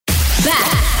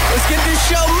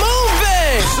show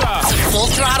moving. Full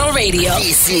Throttle Radio.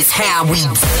 This is how we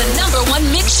do. The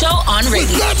 #1 mix show on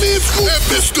radio. Fatman and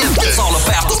Mr. It's all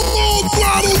about the Full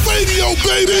Throttle Radio,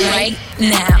 baby. Right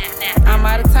now. I'm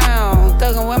out of town,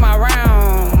 thuggin' with my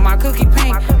round. My cookie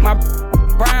pink, my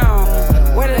brown.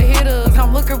 Where the hitters?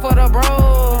 I'm looking for the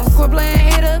bros. Quit playing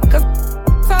hitter, cause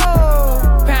so.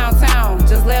 Pound Town,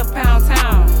 just left Pound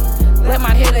Town. Let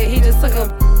my hitter, he just took a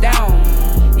down.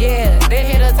 Yeah, they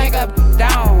hitter take a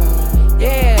down.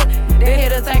 Yeah, they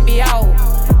hitter take me out.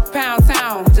 Pound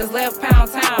Town, just left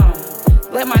Pound Town.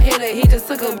 Let my hitter, he just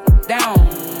took a down.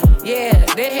 Yeah,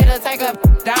 they hitter take a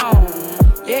down.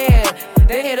 Yeah,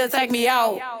 they hitter take me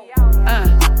out.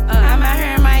 I'm out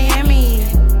here in Miami,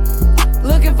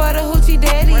 looking for the hoochie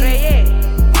daddy. Where they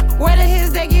at? Where the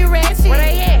his they get ratchet? Where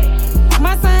they at?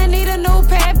 My son need a new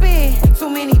pappy. Too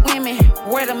many women,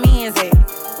 where the men's at?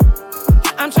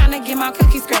 I'm tryna get my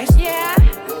cookie scratched. Yeah.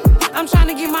 I'm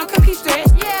tryna get my cookie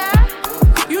stretched. Yeah.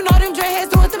 You know them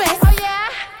dreadheads do it the best. Oh yeah.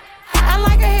 I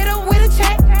like a hitter with a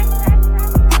check.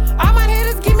 All my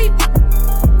hitters give me.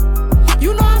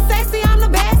 You know I'm sexy, I'm the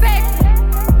best.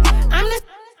 I'm the.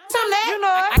 I'm that. You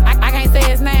know it. I can't say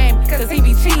his name, cause he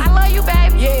be cheap. I love you,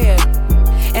 baby.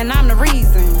 Yeah. And I'm the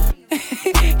reason.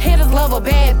 Hitters love a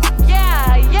bad.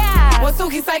 Yeah, yeah. What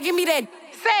Suki say, give me that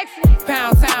sexy.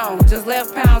 Pound Town, just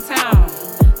left Pound Town.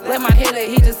 Let my hitter,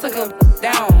 he just took a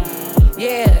down.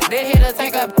 Yeah, they hitter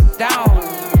take a down.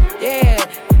 Yeah,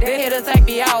 they hitter take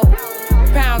me out.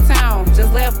 Pound Town,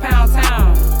 just left Pound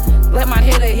Town. Let my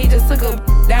hitter, he just took a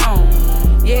down.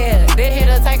 Yeah, they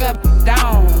hitter take a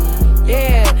down.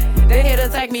 Yeah, they hitter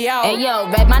take me out. Hey yo,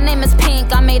 Red, my name is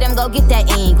Pink. I made him go get that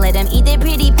ink. Let him eat it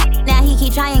pretty. Now he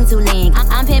keep trying to link.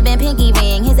 I'm pimpin' pinky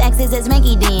ring. His ex is his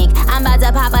minky dink. I'm about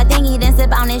to pop a thingy, then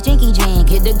sip on his drinky drink.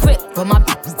 Get the grip from my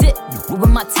zip. With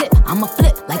my tip, I'ma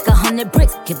flip like 100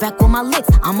 bricks. Get back with my licks.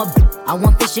 I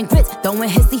want fish and grits. Throwing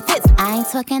hissy fits. I ain't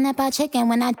talking about chicken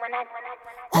when I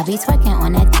be twerking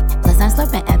on that. Plus I'm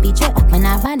slurping every drip. When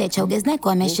I ride it, choke his neck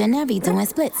or missionary doing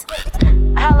splits.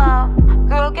 Hello,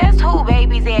 girl, guess who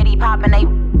baby's daddy poppin' they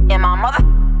in my mother.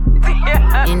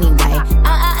 Anyway,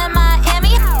 in Miami,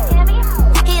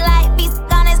 he like beats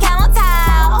on his camel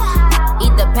toe.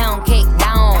 Eat the pound cake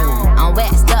down. I'm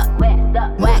waxed up,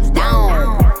 waxed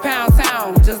down. Pound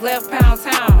Town, just left Pound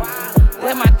Town.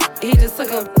 Let my he just took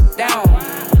a down.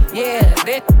 Yeah,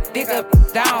 that dick up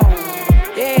down.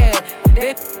 Yeah,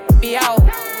 that be out.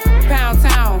 Pound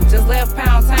Town, just left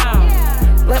Pound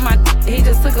Town. Let my he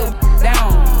just took a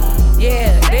down.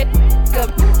 Yeah, that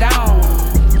up down.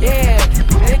 Yeah,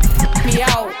 that me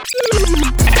out.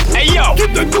 Hey yo,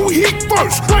 get the new heat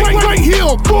first. Right here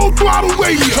on Full Throttle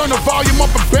Radio. Turn the volume up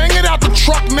and bang it out the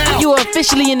truck now. You are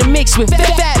officially in the mix with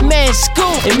Fatman,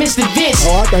 Scoop, and Mr. Vince.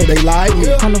 Oh, I think they lied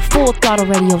me. On the Full Throttle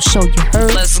Radio show, you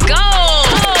heard? Let's go.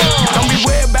 Don't be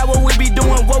worried about what we be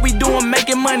doing, what we doing,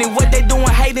 making money. What they doing,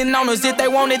 hating on us. If they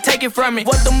want it, take it from me.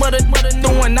 What the mother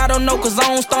doing, I don't know, cause I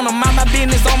don't stone them. Mind my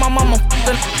business on my mama.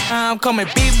 I'm coming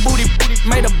big booty,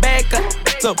 made a bag up.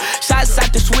 So shots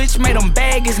out the switch, made them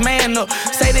bag his man up.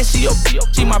 Say that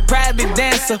she my private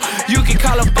dancer. You can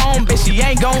call her phone, but she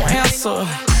ain't gon' answer.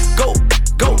 Go,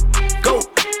 go, go.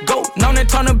 Go, known and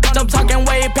turn up, I'm talking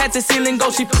way past the ceiling.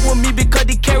 Go, she f with me because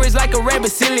he carries like a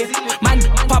rabbit silly. My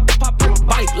pop,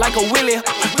 bite like a willy.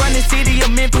 From the city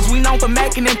of Memphis, we known for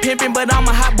macking and pimping. But I'm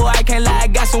a hot boy, I can't lie, I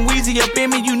got some Weezy up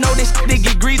in me. You know this shit, they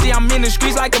get greasy, I'm in the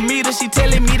streets like a meter. She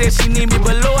telling me that she need me,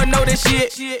 but Lord know that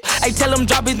shit. I tell him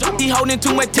drop it, he holding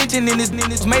too much tension in his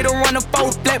niggas. Made him run a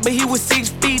 4 flat, but he was 6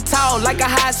 feet tall, like a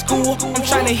high school. I'm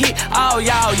trying to hit all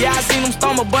y'all, yeah, I seen him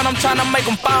stumble, but I'm trying to make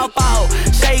him fall.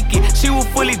 Shake it, she was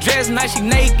fully dressed, now she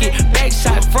naked. Back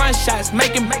shots, front shots,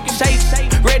 making shake.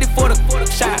 Ready for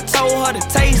the shot, told her to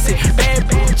taste it. Bad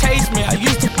bitch chase me, I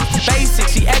used to basic.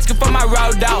 She asking for my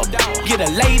raw dog, get a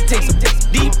latex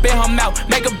deep in her mouth,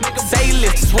 make a say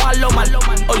list. Swallow my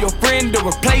or your friend the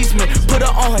replacement. Put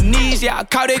her on her knees, yeah, I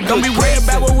caught it. Don't be worried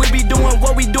about what we be doing,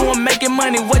 what we doing, making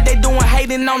money. What they doing,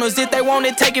 hating on us. If they want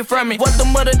it, take it from me. What the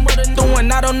mother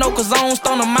doing, I don't know, cause I don't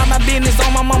stone them. Mind my business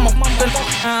on my mama.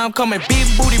 I'm coming big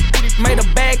booty, made a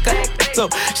bag up. So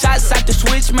shots out the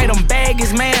switch, made him bag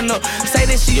his man up. Say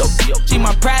that she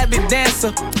my private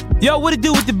dancer. Yo, what it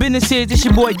do with the business here? This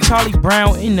your boy Charlie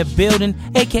Brown in the building,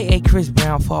 aka Chris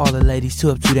Brown for all the ladies.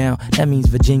 2 up, 2 down. That means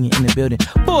Virginia in the building.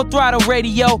 Full Throttle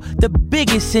Radio, the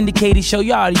biggest syndicated show.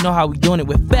 Y'all already know how we doing it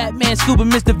with Fatman, Scoop,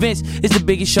 and Mr. Vince. It's the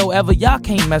biggest show ever. Y'all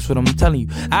can't mess with them, I'm telling you.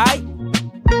 Alright?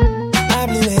 I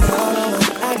blew it all on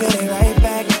her, I got it right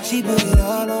back. She put it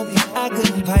all on me, I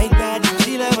couldn't fight that.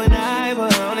 She love when I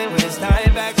put on it when it's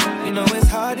time back. You know it's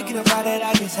hard to get up out of that,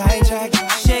 I get sidetracked.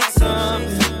 Shake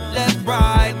something, left,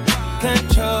 right,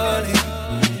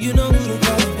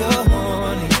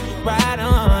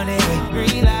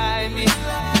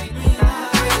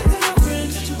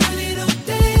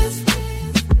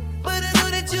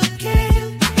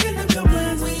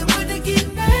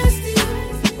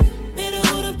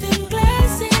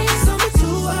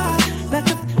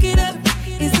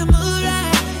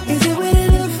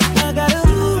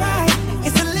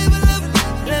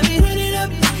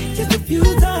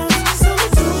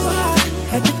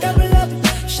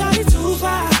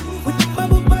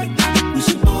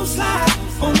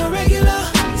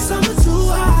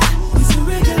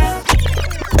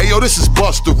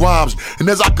 Busta Rhymes. And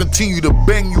as I continue to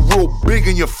bang you real big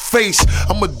in your face,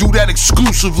 I'ma do that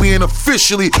exclusively and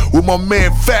officially with my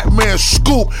man Fatman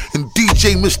Scoop and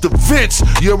DJ Mr. Vince.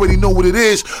 You already know what it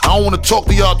is. I don't wanna talk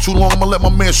to y'all too long. I'ma let my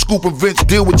man Scoop and Vince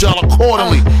deal with y'all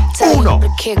accordingly. Uno. The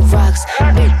kick rocks.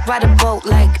 Big ride a boat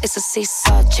like it's a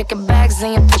seesaw. Chicken bags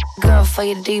in your girl for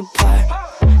your deep part.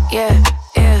 Yeah.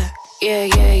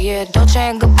 Dolce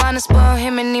and Gabbana spoil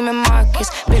him and Neiman Marcus.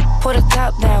 Bitch, put her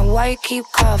top down, why you keep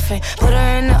coughing? Put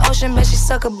her in the ocean, bet she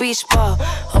suck a beach ball.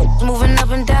 Moving up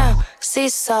and down,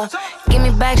 seesaw. Give me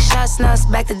back shots, now it's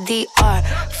back to DR.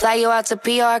 Fly you out to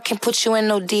PR, can't put you in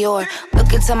no Dior.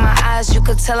 Look into my eyes, you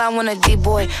could tell I want a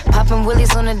D-boy. Popping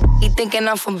willies on the D, thinking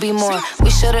I'm from B-more. We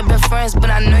should've been friends,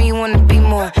 but I know you wanna be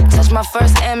more. Touch my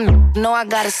first M, know I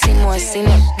gotta see more. Seen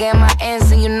it, get my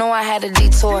ends, and you know I had a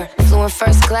detour. Flew in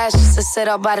first class just to sit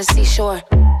out by the seashore.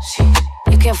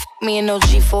 You can't f me in no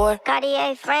G4.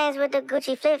 Cartier frames with the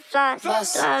Gucci flip-flops.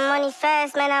 Throwing money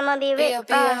fast, man, I'ma be rich,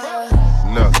 boss.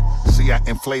 Look, see, I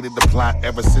inflated the plot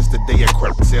ever since the day of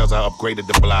crap sales. I upgraded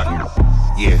the block.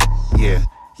 Yeah.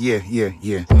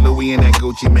 Louis and that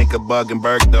Gucci make a bug and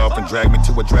Bergdorf and drag me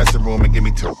to a dressing room and give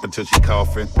me top until she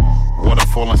coughing. Water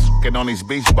falling, get on these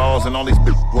beach balls and all these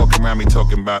bitches walking around me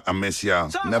talking about I miss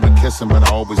y'all. Never kiss them, but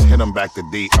I always hit them back to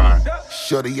DR.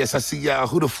 Shorty, yes, I see y'all.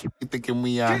 Who the f you thinking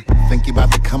we are? Think you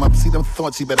about to come up, see them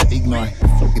thoughts you better ignore.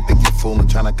 You think you fooling,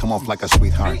 trying to come off like a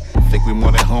sweetheart. Think we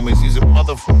more than homies, use a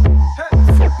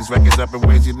motherfucker. Fuck these records up in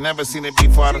ways you've never seen it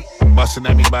before. Busting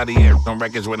everybody in on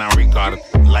records when I'm recorded.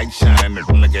 Light shining,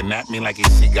 looking at me like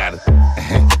she got it.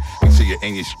 Make sure you're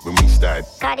in your shit when we start.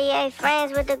 Cartier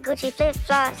frames with the Gucci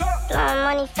flip-flops. Throwing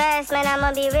money fast, man,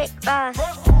 I'ma be rich, boss.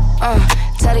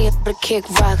 Tell the kick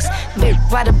rocks. Big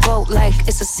ride a boat like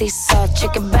it's a seesaw.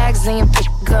 Chicken bags in your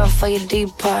girl for your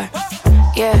deep part.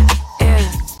 Yeah.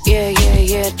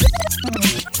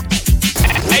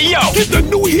 Hey yo, get the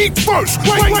new heat first,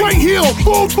 right here on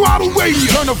Full Throttle Radio.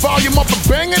 Turn the volume up and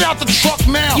bang it out the truck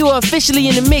now. You are officially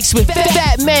in the mix with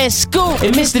Fatman Scoop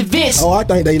and Mr. Vince. Oh, I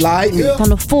think they like me. On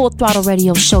the Full Throttle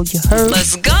Radio show, you heard?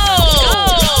 Let's go!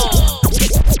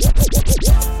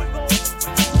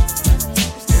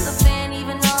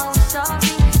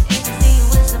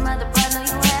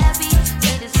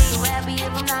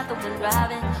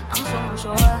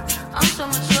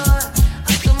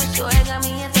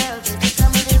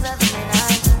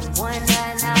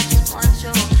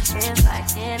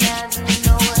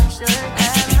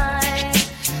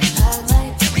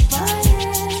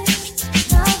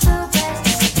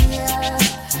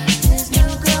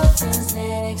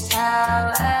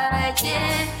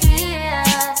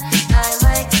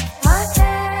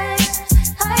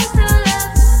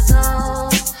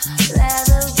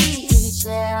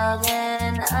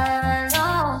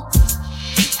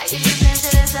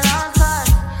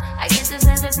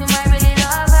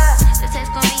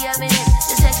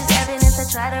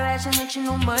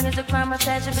 Murder's a crime of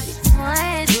passion, but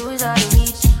what do is all the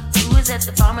reach. You was at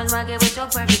the farmer's market with your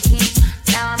perfect teeth.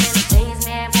 Now I'm in the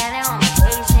basement, planning on my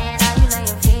patient. Now you lay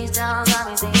your face down, got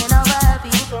me thinking over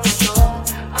people.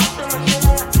 I'm so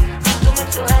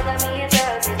much sure, I got me a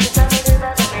therapist. Just tell me this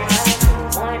other thing, right?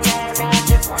 One night, I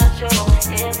just want you.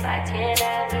 If I can't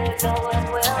have you, so what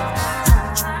will I like my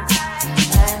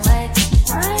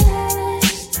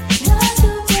next, not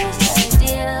the best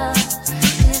idea.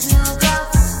 This new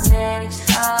girlfriend's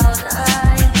next.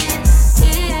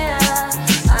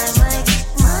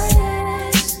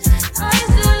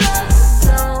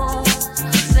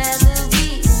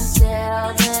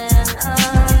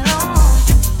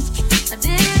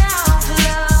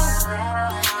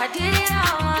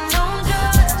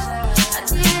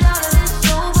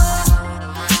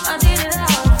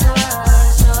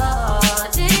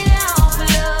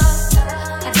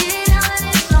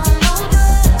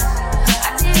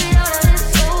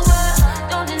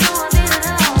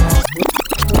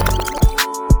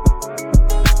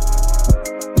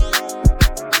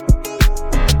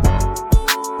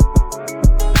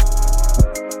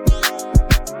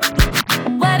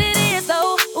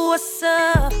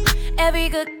 Every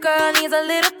good girl needs a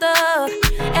little thug.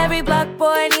 Every block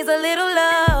boy needs a little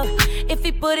love. If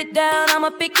he put it down,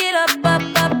 I'ma pick it up.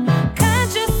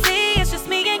 Can't you see it's just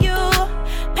me and you?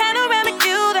 Panoramic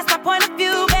view, that's my point of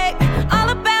view, babe. All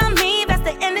about me, that's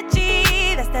the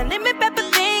energy. That's that limit pepper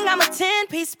thing, I'm a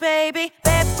 10-piece, baby.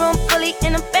 Bedroom fully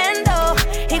in a bando.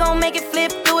 He gon' make it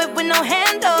flip, do it with no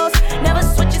handles. Never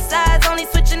switching sides, only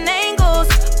switching angles.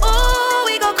 Ooh,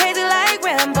 we go crazy like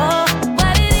Rambo.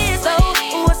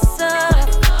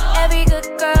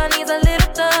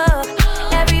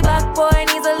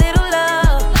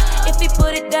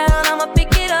 Put it down, I'ma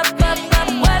pick it up.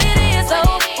 What it is,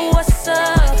 oh, what's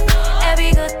up?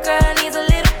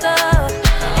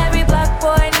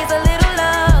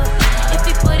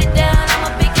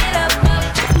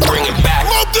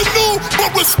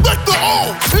 respect the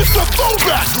old. It's a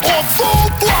throwback on Full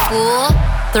Block. Full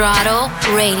Throttle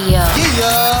Radio.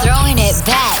 Yeah. Throwing it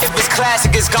back. If it's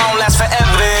classic, it's gon' last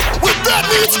forever then. With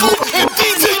Fatman Scoop and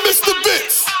DJ Mr.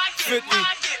 Vince. 50.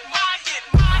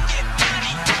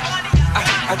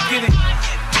 I get it.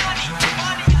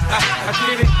 I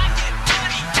get it.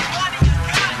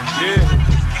 Yeah.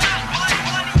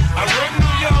 I run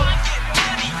New York.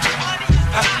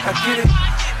 I get it.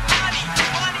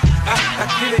 I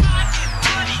get it.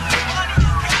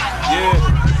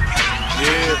 Yeah.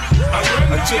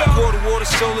 I took quarter water,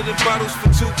 sold it in bottles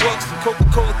for $2. And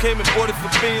Coca-Cola came and bought it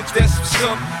for beans. That's what's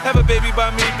up. Have a baby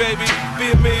by me, baby. Be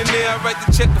a millionaire. I write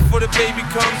the check before the baby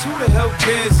comes. Who the hell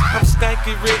cares? I'm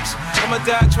stanky rich. I'ma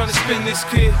die trying to spin this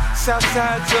kid.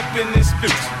 Southside's up in this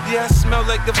bitch. Yeah, I smell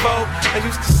like the Vogue. I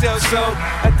used to sell soap.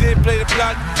 I did play the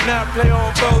block. Now I play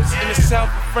on boats in the south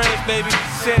of France, baby.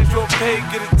 Sandro Pay,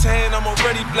 get a tan. I'm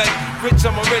already black. Rich,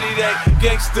 I'm already that.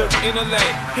 Gangster in the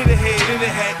lane. Hit a head in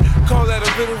the hat. Call that a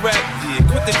little rap. Yeah,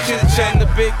 quit the chit chat. The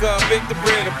bake the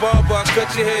bread. A barber, I cut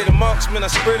your head. A marksman, I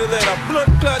spray the lead. I blood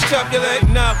clot, chop your leg.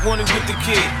 Not wanted with the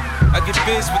kid. I get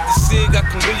biz with the cig. I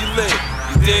can really live.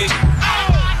 You dig?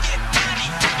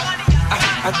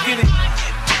 I get it.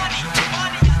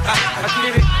 I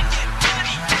get it.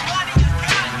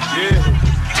 Yeah.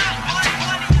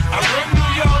 I run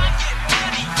New York.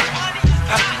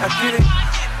 I get it.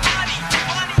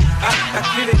 I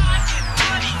get it.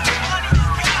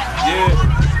 Yeah.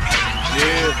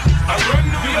 I run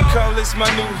New York. You can call this my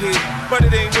new hit, but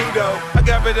it ain't new though. I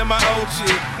got rid of my old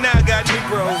shit. Now I got new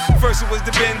bros. First it was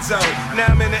the Benzo. Now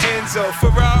I'm in the Enzo.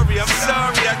 Ferrari, I'm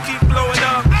sorry, I keep blowing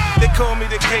up. They call me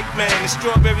the cake man, the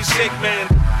strawberry shake man.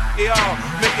 Y'all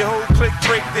make your whole clique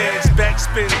break dance.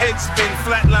 Backspin, head spin,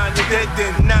 flatline, you're dead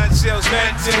then. 9 shells,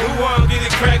 Manton. Who wanna get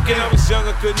it crackin'? I was young,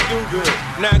 I couldn't do good.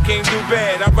 Now I can't do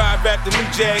bad. I ride back the new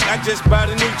Jag. I just bought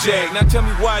a new Jag. Now tell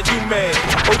me why you mad.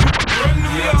 Oh, you run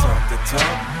New York. I talk the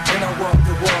talk, and I walk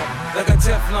the walk. Like a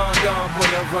Teflon Don, boy,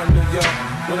 I run New York.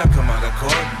 When I come out of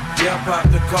court, yeah, I pop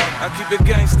the cork. I keep it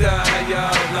gangsta, how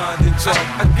y'all London talk.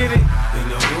 I get it. In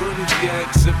the hood, if you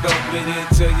ask about me, they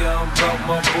tell you I'm about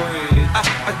my bread.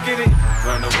 I get it.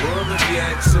 Round the world, if you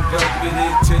ask about me,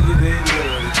 they tell you they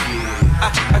love the kid.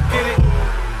 I get it.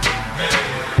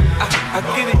 I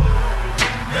get it.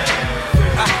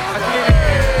 I get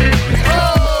it.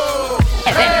 Oh!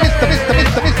 Mr.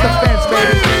 Vince,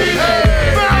 baby.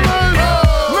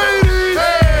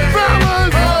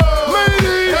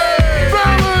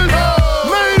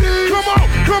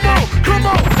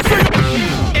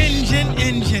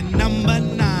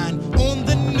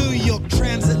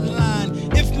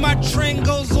 Train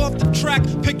goes off the track,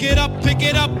 pick it up, pick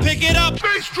it up, pick it up.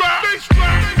 Bass drop, bass drop.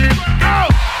 Ow,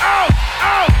 ow,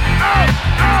 ow, ow,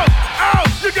 ow, ow.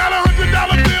 You got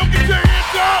 $100 bill, get your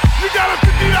hands up. You got a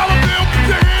 $50 bill, get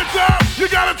your hands up. You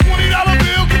got a $20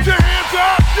 bill, get your hands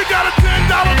up. You got a $10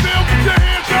 bill, get your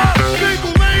hands up.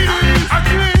 Single ladies, I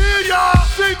can't hear y'all.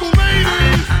 Single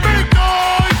ladies, make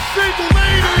noise. Single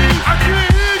ladies, I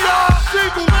can't hear y'all.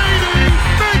 Single ladies,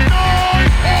 make noise.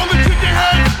 All the chicken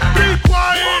heads, be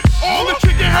quiet. All the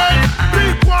chicken heads, be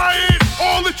quiet.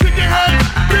 All the chicken heads,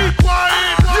 be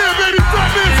quiet. Yeah, baby,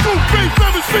 Fatman Scoop, face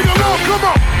 7, sing along, come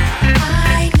on.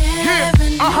 I never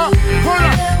knew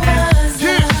there was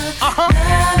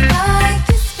love like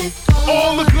this before.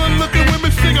 All the good-looking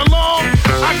women sing along.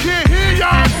 I can't hear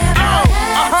y'all. Never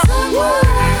had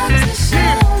someone to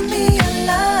show me a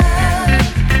love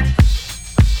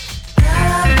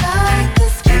like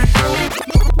this before.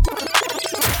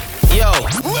 Yo.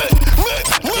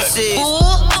 This is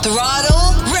Full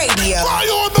Throttle Radio. Fly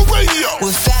on the radio.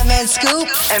 With Fatman Scoop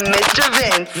and Mr.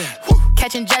 Vince.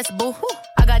 Catching jets, boo.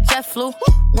 I got jet flu.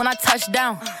 When I touch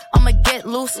down, I'ma get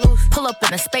loose. Pull up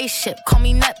in a spaceship, call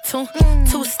me Neptune.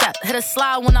 2-step, hit a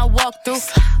slide when I walk through.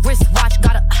 Wristwatch,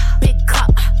 got a big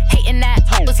cup. Hating that,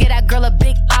 let's get that girl a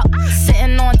big up.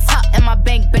 Sitting on top, and my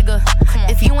bank bigger.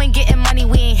 If you ain't getting money,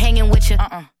 we ain't hanging with you.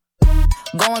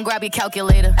 Go and grab your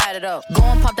calculator, add it up. Go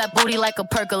and pop that booty like a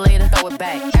percolator. Throw it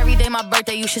back. Every day my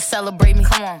birthday, you should celebrate me.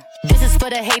 Come on. This is for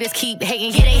the haters, keep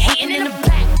hating. Yeah, they hating in the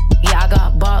back. Yeah, I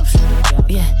got bops.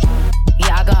 Yeah.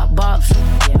 Yeah, I got bops.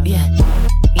 Yeah.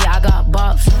 Yeah, I got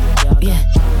bops. Yeah.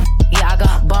 Yeah, I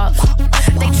got bops.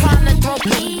 They tryna throw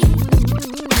me.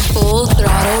 Full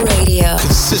Throttle Radio.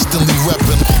 Consistently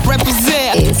reppin'.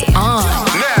 Represent is on.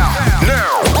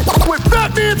 Now. With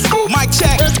Fatman Scoop. Mic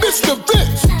check. And Mr.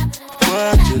 Vince.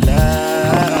 What you like?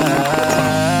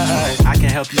 I can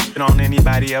help you get on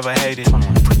anybody ever hated.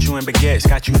 Put you you in baguettes,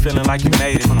 got you feeling like you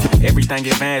made it. Everything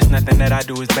advanced, nothing that I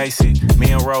do is basic.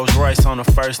 Me and Rolls Royce on a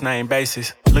first name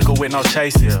basis. Liquor with no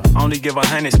chases. Only give her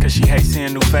hundreds cause she hates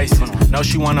seeing new faces. Know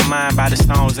she wanna mind by the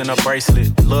stones in her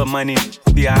bracelet. Little money,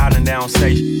 be a island down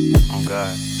say. Oh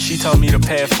God. She told me to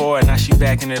pay it forward, now she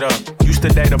backing it up. Used to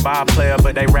date a ball player,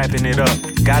 but they wrapping it up.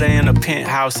 Got her in a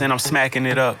penthouse and I'm smacking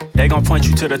it up. They gon' point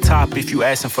you to the top if you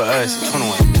asking for us.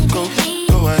 21.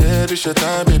 Go ahead, it's your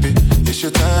time, baby. It's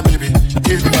your time, baby.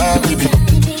 Get by, baby.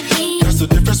 That's the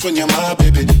difference when you're my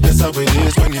baby. That's how it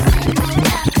is when you're.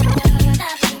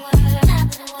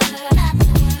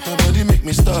 Nobody make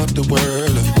me stop the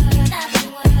world.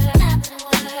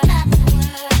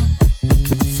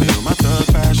 Feel my thug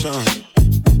passion.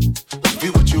 Be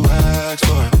what you ask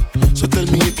for. So tell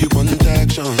me if you want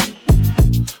action.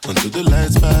 Until the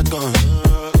lights back on.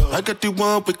 I got the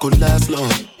one we could last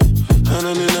long. And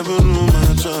I never knew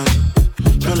my chance.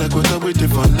 Feel like what I waited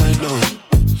for night long.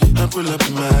 I pull up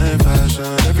in my fashion.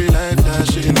 Every light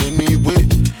flashing anyway.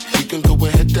 We can go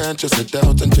ahead and just head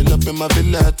out and chill up in my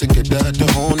villa. Take it out the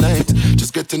whole night.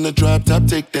 Just get in the drop top,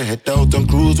 take the head out and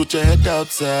cruise with your head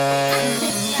outside.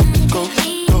 Go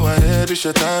ahead, it's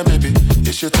your time, baby.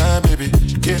 It's your time, baby.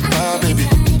 Get by, baby.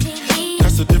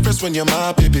 That's the difference when you're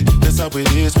my baby. That's how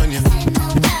it is when you're.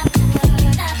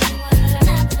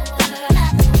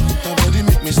 Nobody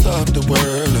make me stop the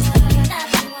world.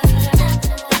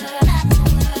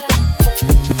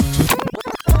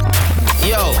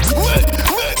 Yo,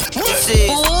 this is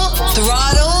Full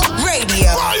Throttle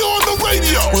Radio. Fire on the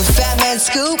radio with Fatman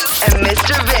Scoop and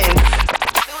Mr. Vince.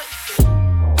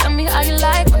 Tell me how you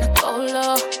like when I go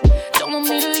low. Don't want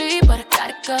me to leave, but I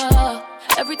gotta go.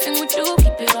 Everything we do,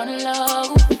 keep it on the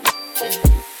low.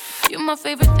 Yeah. You're my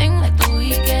favorite thing, like the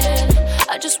weekend.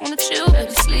 I just wanna chill,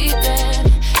 baby,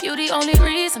 sleeping. You're the only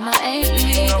reason I ain't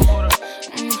leaving.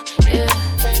 Yeah,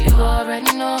 you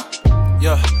already know.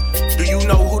 Yeah, do you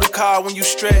know who to call when you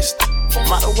stressed?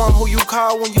 Am I the one who you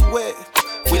call when you wet?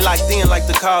 We locked in like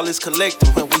the call is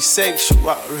collective. When we sex, you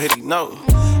already know.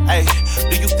 Hey,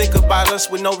 do you think about us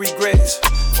with no regrets?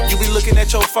 You be looking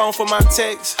at your phone for my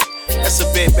text? That's a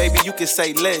bet, baby, you can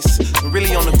say less.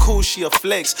 Really on the cool, she a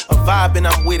flex. A vibe and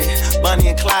I'm with it. Bonnie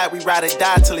and Clyde, we ride or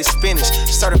die till it's finished.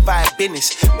 Certified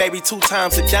business, baby, 2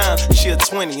 times a dime. She a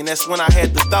 20, and that's when I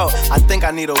had the thought. I think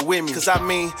I need her with me. Cause I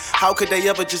mean, how could they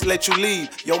ever just let you leave?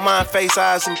 Your mind, face,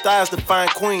 eyes, and thighs define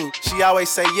queen. She always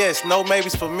say yes, no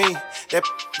maybes for me. That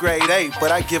grade 8,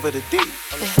 but I give her the D.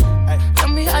 Tell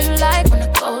me how you like when I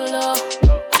go low.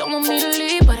 Don't want me to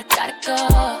leave, but I gotta go.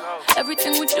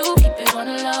 Everything we do, keep it on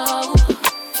the low.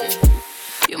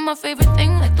 Yeah. You're my favorite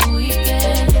thing, like the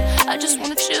weekend. I just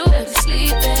wanna chill, baby,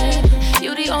 sleeping.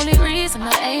 You're the only reason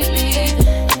I ain't leaving.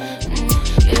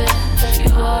 Yeah,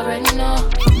 you already know.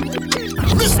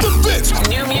 Mr. Vince,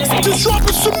 New music. just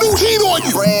dropping some new heat on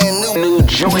you. Brand new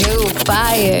joint. New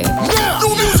fire. Now,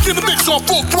 new music in the mix on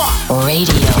Full Throttle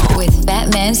Radio with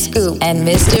Fatman Scoop and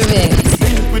Mr. Vince.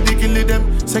 Ridiculous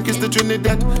them, seconds to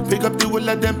Trinidad. Pick up the whole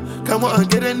of them. Come on,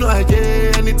 get a no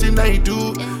idea. Anything I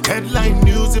do. Headline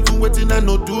news, if you waiting, I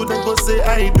no do. Then go say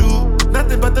I do.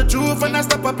 Nothing but the truth when I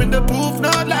step up in the booth. No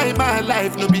lie, my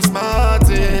life, no be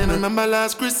smartin'. Remember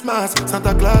last Christmas,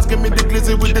 Santa Claus gave me the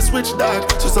glizzy with the switch dog.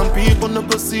 So some people no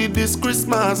go see this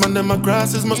Christmas. Man, them a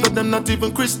grasses, most of them not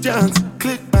even Christians.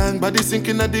 Click bang, body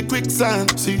sinking at the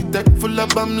quicksand. See deck full of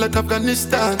bomb like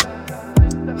Afghanistan.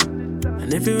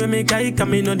 And if you make I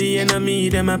come, me know the enemy,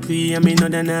 them a pray, and me know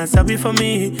they not sorry for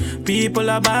me. People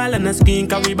are ball and a skin,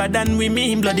 cause we bad than we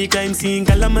mean. Bloody crime scene,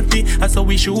 calamity. That's how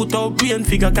we shoot out brain,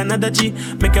 figure Canada G.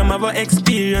 Make them have a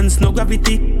experience, no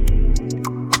gravity.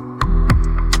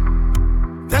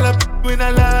 Tell up when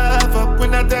I laugh up,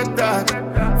 when I dead dog.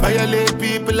 Violate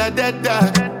people are dead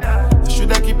dog.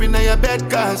 Should I keep in your bed,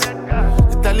 cause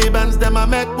the Taliban's them a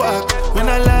make walk. When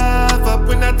I laugh up,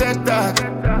 when I dead dog.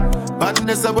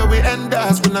 Badness is where we end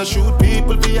us. When I shoot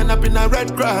people, we end up in a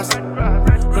red grass.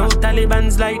 Yo,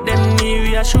 Taliban's like them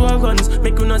area show guns.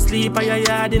 Make you not sleep at your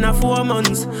yard in a 4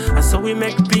 months. And so we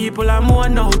make people a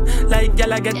mourn out. Like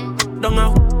y'all get down a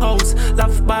house.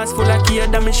 Laugh bars full of care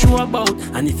that me sure about.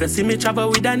 And if you see me travel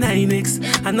with a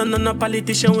 9X, and no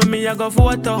politician with me I go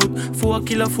vote out. 4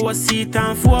 kilo, 4 seat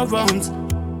and 4 rounds.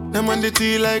 Them on the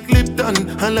tea like Lipton.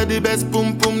 And like the best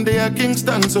boom boom they are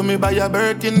Kingston. So me buy a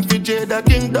Birkin for Jada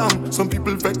Kingdom. Some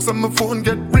people vex on my phone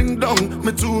get ring down.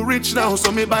 Me too rich now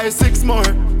so me buy 6 more.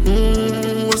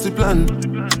 What's the plan?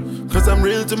 Cause I'm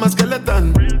real to my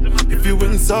skeleton. If you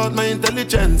insult my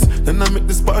intelligence, then I make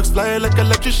the sparks fly like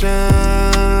electrician.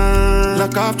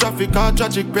 Lock off traffic, all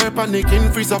tragic, bear panicking.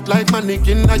 Freeze up like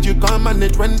mannequin. As you can't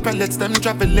manage when pellets them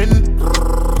traveling.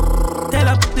 Tell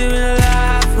up to me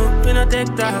laugh. we no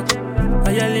take talk.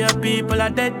 All your people are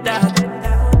dead dog.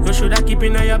 You shoulda keep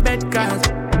in your bed, cause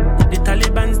the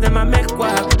Taliban's them a make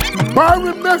walk.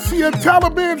 Byron Messi and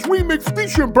Taliban's remix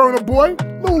featuring Burna Boy.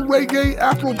 Little reggae,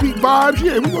 Afrobeat vibes.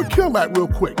 Yeah, we gonna kill that real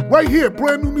quick. Right here,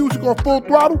 brand new music on Full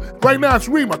Throttle. Right now it's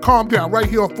Rima, Calm Down, right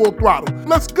here on Full Throttle.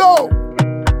 Let's go!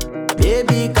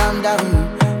 Baby, calm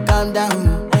down, calm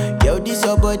down. Yo, this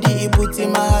your body, it puts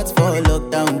in my heart for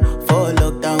lockdown, oh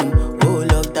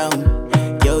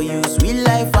lockdown. Yo, you sweet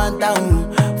life, phantom.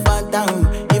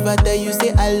 If I tell you,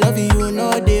 say I love you, you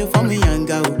know they for me, young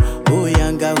girl, oh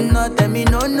young girl. No, tell me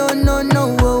no, oh,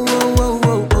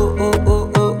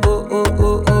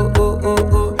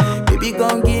 baby,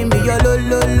 gon' give me your lo.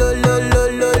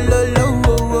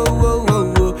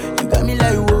 You got me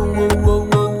like whoa.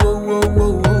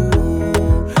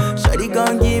 Shawty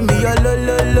gon' give me your lo.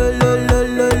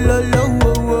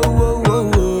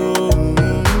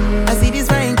 I see this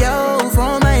fine girl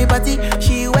from my party,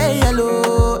 she wear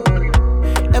yellow.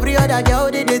 Every other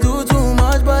girl they do too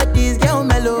much, but this girl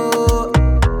mellow.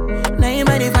 Now in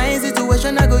my fine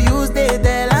situation, I go use they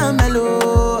tell I'm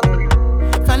mellow.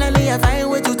 Finally I find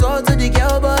way to talk to the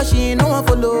girl, but she ain't no one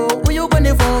follow. Who you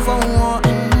gonna phone for one?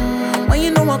 When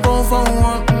you know I come for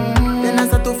one, then I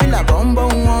start to feel a bum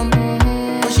one.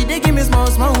 But she dey give me small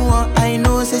one. I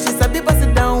know, say she sabi pass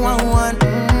it down one.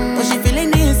 But she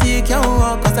feeling insecure,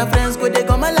 cause her friends go they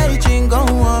go my light ring go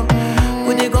on.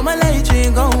 Go they go my light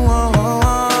ring go on.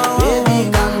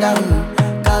 Baby, calm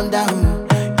down.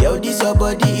 Yo, this your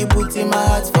body, it puts in my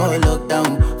heart for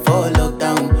lockdown, oh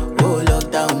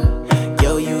lockdown.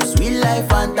 Yo, you sweet life,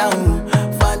 phantom.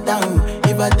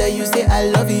 If I tell you, say I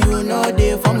love you, you know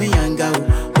they for me, young girl,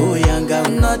 oh young girl.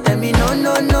 No, tell me no, oh.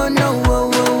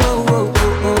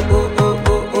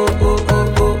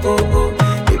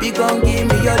 Baby, gon' give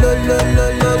me your lo. You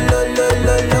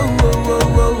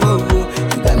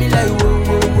got me like whoa.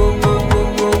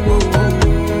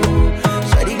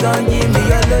 Shawty gon' give me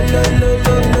your lo.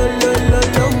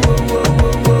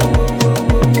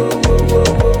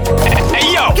 Hey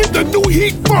yo, get the new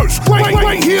heat first,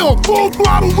 right here on Full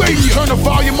Throttle Radio. Turn the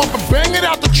volume up and bang it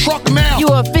out the truck now. You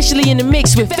are officially in the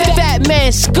mix with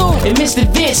Fatman Scoop and Mr.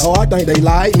 Vince. Oh, I think they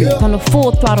like me. On the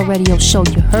Full Throttle Radio show,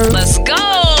 you heard? Let's go!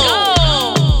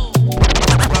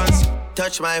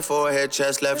 Touch my forehead,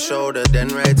 chest, left shoulder, then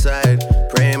right side.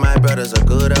 Pray my brothers are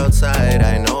good outside.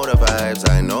 I know the vibes.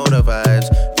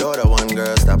 You're the one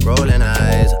girl, stop rolling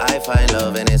eyes. I find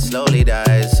love and it slowly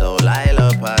dies. So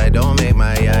lullaby, don't make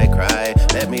my eye cry.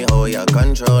 Let me hold your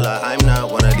controller. I'm not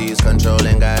one of these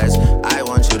controlling guys. I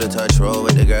want you to touch, roll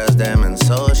with the girls, them and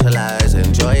socialize.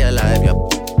 Enjoy your life, your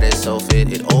is so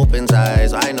fit, it opens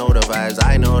eyes. I know the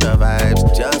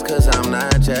vibes. Just cause I'm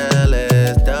not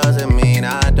jealous doesn't mean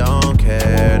I don't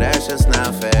care. That's just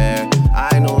not fair.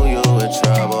 I knew you were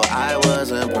trouble, I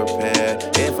wasn't prepared.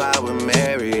 If I were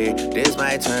married, this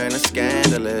might turn a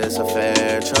scandalous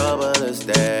affair. Trouble is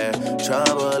there,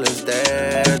 trouble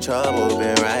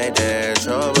been right there.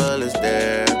 Trouble is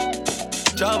there.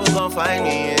 Trouble gon' find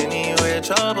me anywhere.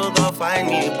 Trouble gon' find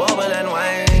me, bubble and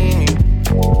whiny.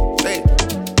 Hey.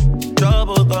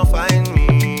 Trouble gon' find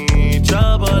me.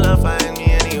 Trouble'll find me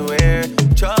anywhere.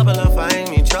 Trouble'll find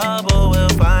me. Trouble will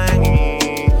find me.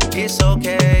 It's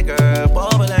okay, girl.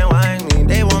 Bubble and whine me.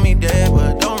 They want me dead,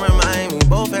 but don't remind me.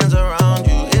 Both hands around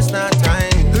you. It's not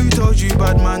time. Who told you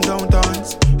bad man don't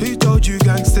dance? Who told you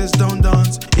gangsters don't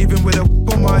dance? Even with a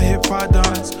whip on my hip, I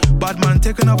dance. Bad man,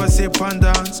 take another sip and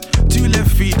dance. Two left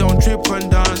feet, don't trip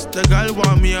and dance. The girl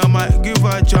want me, I might give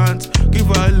her a chance. Give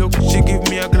her a look, she give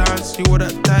me a glance. She wore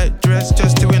that tight dress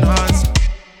just to enhance.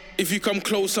 If you come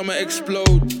close, I'ma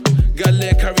explode. Got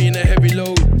leg carrying a heavy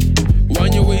load.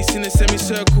 Wind your waist in a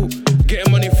semicircle.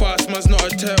 Getting money fast, man's not a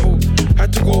turtle.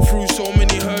 Had to go through so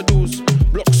many hurdles.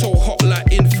 Block so hot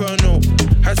like inferno.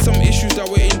 Had some issues that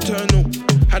were internal.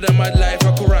 Had a mad life,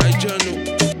 I could write a journal.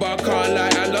 But I can't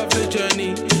lie, I love the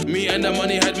journey. Me and the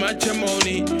money had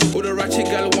matrimony. All the ratchet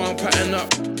gal want pattern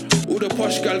up. All the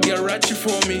posh gal get ratchet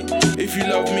for me. If you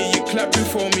love me, you clap it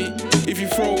for me. If you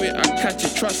throw it, I catch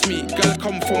it, trust me. Gal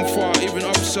come from far, even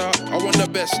up, sir. I want the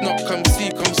best, not come see,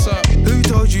 come sir. Who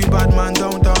told you bad man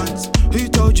don't dance? Who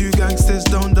told you gangsters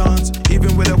don't dance?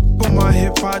 Even with a whip on my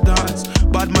hip, I dance.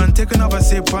 Bad man, take another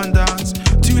sip and dance.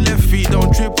 Two left feet,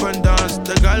 don't trip and dance.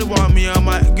 The girl want me, I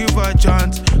might give her a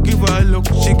chance. Give her a look,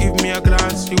 she give me a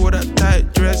glance. She wore that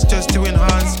tight dress just to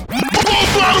enhance. Full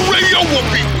Throttle Radio will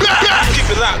be back. Keep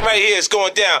it locked right here, it's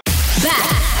going down.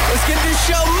 Let's get this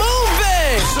show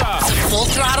moving. Full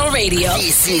Throttle Radio.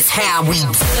 This is how we do.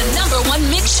 The #1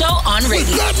 mix show on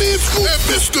radio. Fatman Scoop and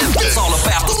Mr. Vince. It's all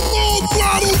about the Full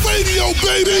Throttle Radio,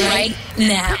 baby. Right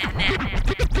now.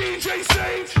 DJ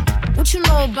Sage. What you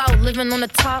know about living on the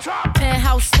top?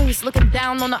 Penthouse suites, looking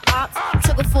down on the ops.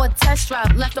 Took her for a test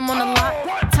drive, left them on the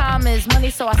lot. Time is money,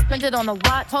 so I spent it on a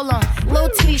watch. Hold on, little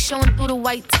T showing through the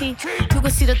white tee. You can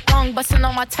see the thong busting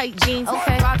on my tight jeans.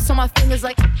 Okay, rocks on my fingers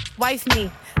like wife me.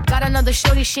 Got another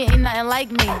shorty, she ain't nothing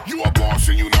like me. You a boss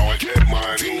and you know it, get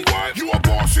money. What? You a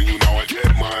boss and you know it,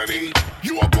 get money.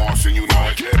 You a boss and you know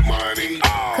it, get money.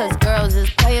 Cause girls is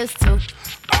players too.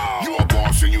 You a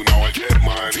boss and you know it, get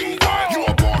money. What? You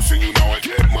a boss and you know it,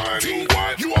 get money.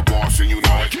 What? You a boss and you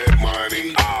know it, get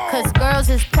money. Cause girls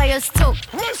is players too.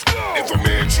 Let's go. If a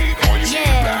man cheat on you, cheat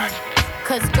back.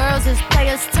 Cause girls is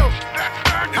players too.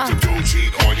 If a dude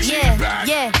cheat on you, cheat back.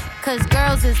 Yeah, cause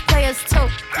girls is players too.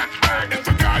 If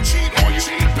a guy cheat on you,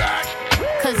 cheat back.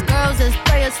 Cause girls is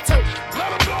players too.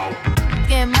 Let 'em go.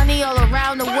 Getting money all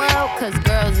around the world, cause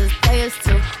girls is players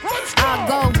too. I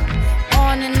go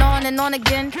on and on and on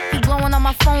again. He blowing on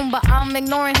my phone, but I'm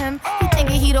ignoring him. He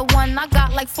thinking he the one, I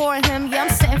got like 4 of him. Yeah, I'm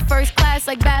sitting first class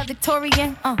like bad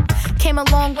Victorian. Came a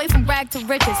long way from rag to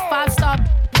riches. 5-star,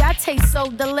 yeah, I taste so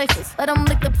delicious. Let him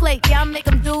lick the plate, yeah, I make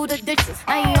him do the dishes.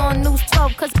 I ain't on news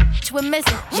 12, cause we're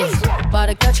missing. About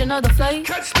to catch another flight.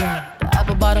 The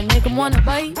apple bottom make him wanna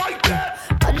bite.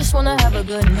 I just wanna have a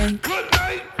good night.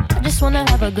 I just wanna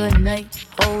have a good night.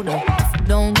 Hold up, if you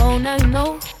don't know, now you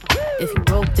know. If you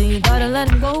broke, then you gotta let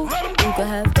him go. You could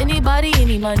have anybody,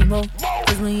 any money, mo.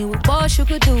 Cause when you a boss, you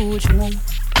could do what you want.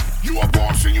 You a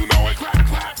boss and you know it, clap,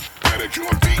 clap. Pedicure,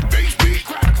 beat, bass, beat,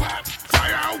 clap, clap.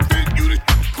 Fire outfit, you the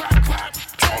clap, clap.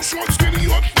 Tall, short,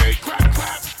 skinny, up, fake, clap,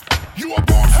 clap. You a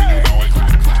boss and you know it,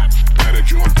 clap, clap.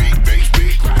 Pedicure, beat, bass,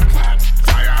 beat, clap, clap.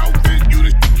 Fire outfit, you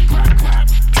the clap, clap.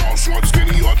 Tall, short,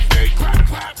 skinny, up, fake, clap,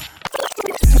 clap.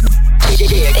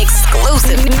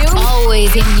 Exclusive.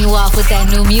 Always hitting you off with that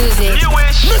new music.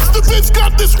 Mr. Vince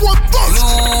got this one first.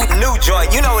 New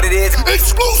joint, you know what it is.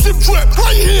 Exclusive trip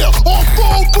right here on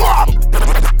Full Throttle.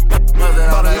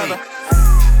 About another.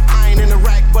 I ain't in the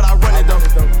rack, but I run it though.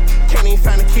 Can't even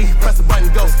find the key, press a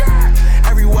button, go.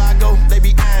 Everywhere I go, they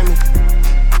be eyeing me.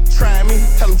 Trying me,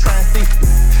 tell them try and see.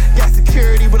 Got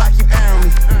security, but I keep eyeing me.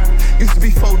 Used to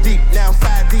be 4 deep, now I'm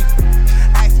 5 deep.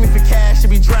 Ask me for cash, should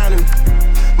be drowning me.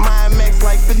 My max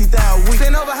like 50,000 weeks.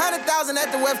 Spend over 100,000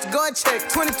 at the web to go and check.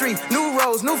 23, new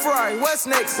Rolls, new Ferrari, what's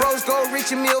next? Rose gold,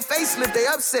 Richie Mill, facelift, they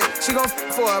upset. She gon'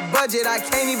 for a budget, I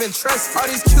can't even trust. All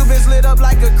these Cubans lit up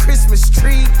like a Christmas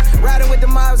tree. Riding with the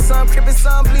mob, some crippin',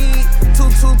 some bleed.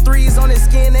 223s on his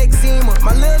skin, eczema.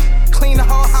 My lil' clean the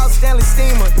whole house, Stanley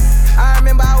Steamer. I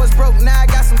remember I was broke, now I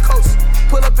got some coats.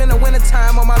 Pull up in the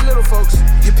wintertime on my little folks.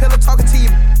 Your pillow talking to you,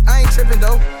 I ain't trippin'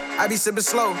 though. I be sippin'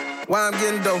 slow, while I'm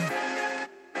getting dough.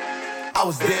 I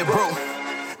was dead broke.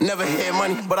 Never had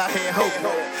money, but I had hope.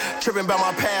 Tripping about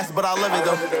my past, but I love it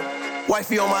though.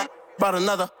 Wifey on my about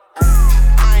another.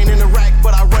 I ain't in the rack,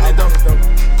 but I run it though.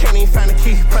 Can't even find the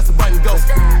key, press a button, go.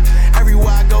 Everywhere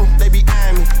I go, they be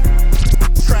eyeing me.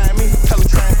 Trying me, tell them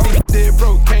try and see. Dead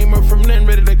broke, came up from nothing,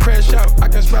 ready to crash out. I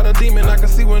can spot a demon, I can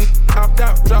see when opt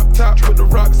out. Drop top, put the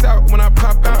rocks out when I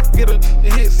pop out. Get a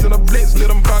hits and a blitz, get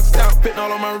them boxed out. Fitting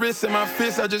all on my wrists and my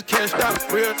fists, I just cashed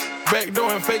out. Real back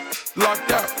door and fake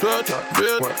locked out. Drug,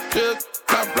 real, just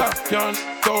flop, flop. Young,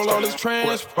 stole all his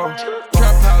transpo.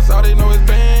 Trap house, all they know is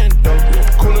band.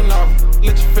 Cooling off, let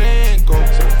your fan go.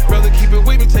 Rather keep it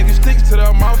with me, taking sticks to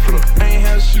the mouth. I ain't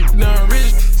had shoot, none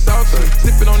rich. Salsa,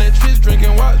 sipping on that twist,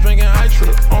 drinking watch, drinking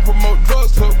Hydra. On promote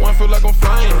drugs, took one, feel like I'm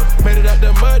flying. Made it out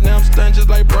that mud, now I'm stunned just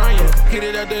like Brian. Hit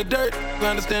it out that dirt, I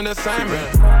understand the assignment.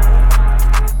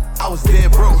 I was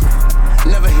dead broke,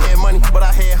 never had money, but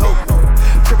I had hope.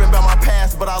 Tripping about my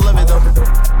past, but I love it though.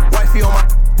 Wifey on my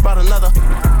about another.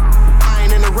 I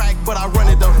ain't in the rack, but I run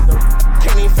it though.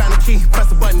 Can't even find the key, press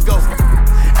the button, go.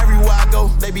 Everywhere I go,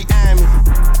 they be eyeing me.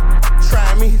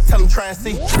 Trying me, tell them try and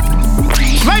see.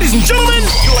 Ladies and gentlemen,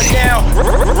 you are now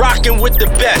rocking with the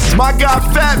best. My guy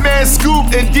Fatman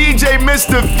Scoop and DJ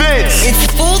Mr. Vince.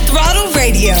 It's Full Throttle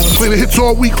Radio. Play the hits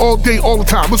all week, all day, all the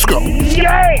time. Let's go.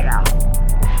 Yeah!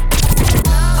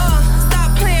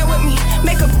 Stop playing with me.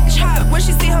 Make a bitch hot when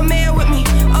she see her man with me.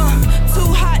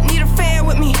 Too hot, need a fan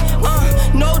with me.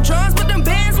 No drums, but them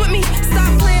bands with me.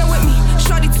 Stop playing with me.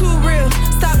 Shorty too real.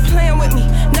 Stop playing with me.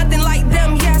 Nothing like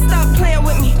them, yeah. Stop playing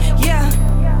with me, yeah.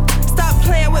 Stop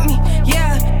playing with me,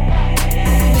 yeah.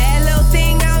 Bad little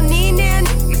thing, I don't need that.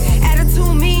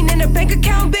 Attitude mean and the bank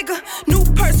account bigger. New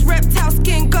purse, reptile,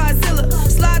 skin, Godzilla.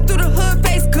 Slide through the hood,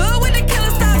 face good with the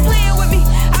killer. Stop playing with me.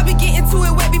 I be getting to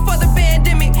it way before the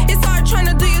pandemic. It's hard trying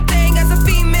to do your thing as a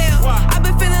female. I've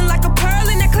been feeling like a pearl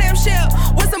in the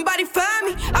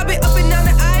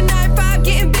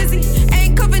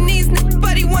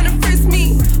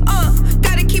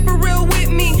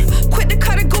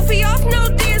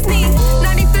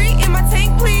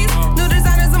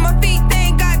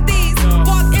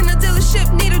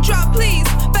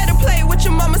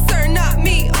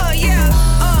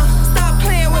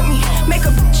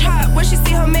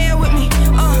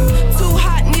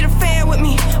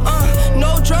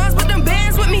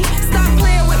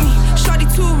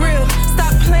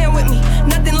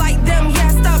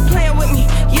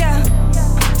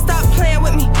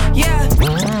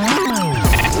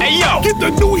Get the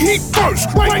new heat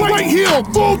first, right here on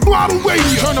Full Throttle Radio.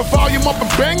 Turn the volume up and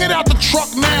bang it out the truck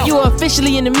now. You are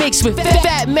officially in the mix with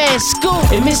Fatman, Scoop,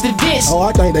 and Mr. Vince. Oh,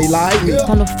 I think they like me.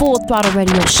 On the Full Throttle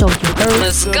Radio show, you heard?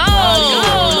 Let's go.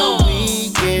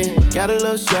 Got a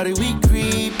little shawty, we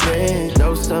creepin'.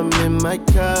 Know something in my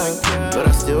cup, but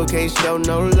I still can't show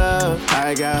no love.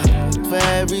 I got for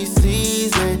every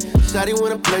season. Shawty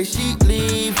wanna play, she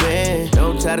leaving.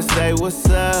 Don't try to say what's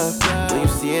up when you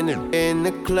seeing it in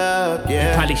the club,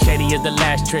 yeah. Probably shady is the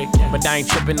last trick, but I ain't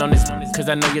tripping on this, cause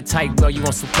I know you're tight, girl, you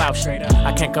want some clout.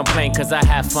 I can't complain cause I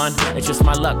have fun. It's just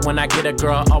my luck when I get a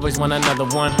girl, always want another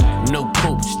one. New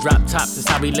poops, drop tops, that's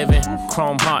how we living.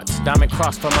 Chrome hearts, diamond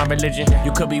cross for my religion.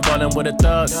 You could be ballin' with a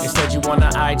thug, instead you on the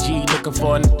IG looking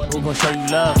for a who gon' show you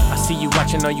love. I see you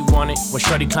watching, know you want it. Well,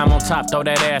 shorty climb on top, throw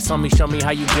that ass on me, show me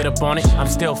how you get up on it. I'm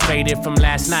still faded from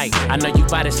last night. I know you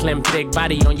got a slim, thick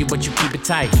body on you, but you keep it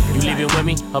tight. You leaving with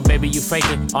me, or baby you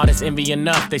faking? All this envy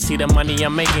enough, they see the money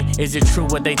I'm making. Is it true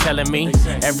what they telling me?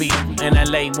 Every in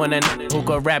LA when a who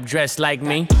go rap dressed like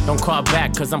me. Don't call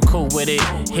back cause I'm cool with it.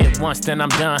 Hit once then I'm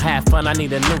done, have fun, I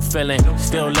need a new feeling.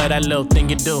 Still love that little thing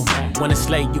you do. When it's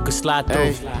late you can slide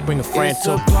through. Bring a friend it's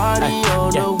too. It's a party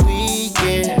on the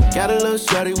weekend. Got a little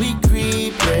shawty, we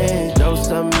creepin'. Know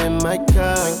something in my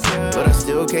cup, but I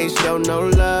still can't show no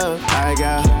love. I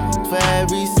got for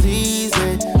every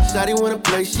season. Shawty wanna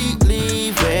play, she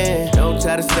leaving. Don't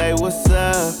try to say what's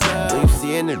up when you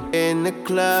seeing it in the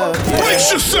club.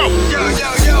 Brace yourself! Yo,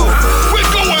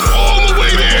 we're going all the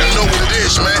way there. You know what it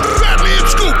is, man. Fatman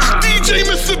Scoop, DJ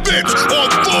Mr. Vince on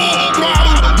Full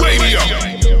Throttle Radio.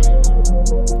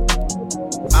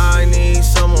 I need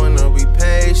someone to be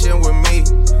patient with me.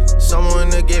 Someone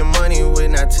to get money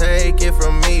with, not take it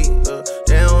from me.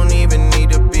 They don't even need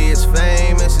to be as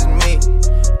famous as me.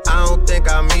 I don't think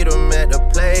I meet them at the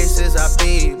places I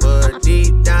be, but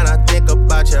deep down I think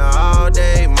about you all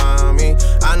day, mommy.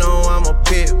 I know I'm a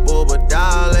pit bull, but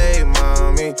dolly,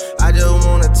 mommy. I just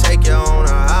wanna take you on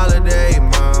a holiday,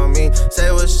 mommy.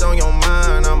 Say what's on your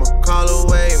mind, I'ma call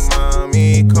away,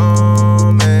 mommy.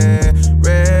 Come and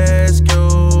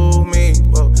rescue me.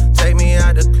 Whoa, take me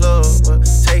out the club, whoa,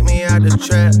 take me out the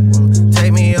trap, whoa,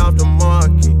 take me off the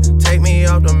market, take me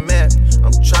off the map.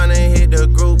 I'm tryna hit the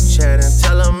group chat and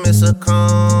tell them it's a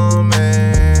come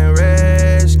and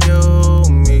rescue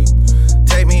me.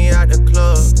 Take me out the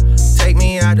club, take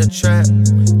me out the trap,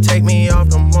 take me off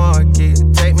the market,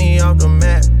 take me off the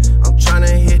map. I'm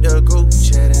tryna hit the group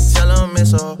chat and tell them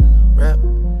it's a rap.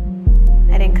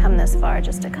 I didn't come this far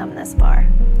just to come this far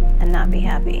and not be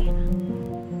happy.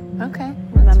 Okay.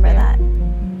 Remember that.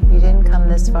 You didn't come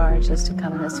this far just to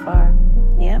come this far.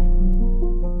 Yep.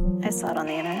 I saw it on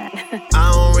the internet.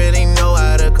 I don't really know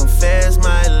how to confess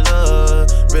my love.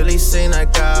 Really seem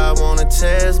like I wanna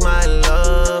test my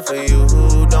love for you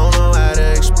who don't know how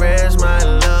to express my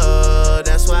love.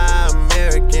 That's why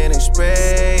American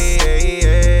Express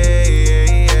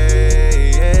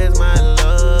my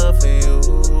love for you.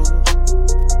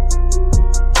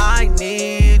 I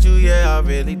need you, yeah, I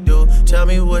really do. Tell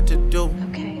me what to do.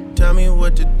 Okay. Tell me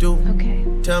what to do. Okay.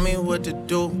 Tell me what to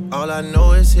do. All I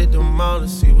know is hit the mall to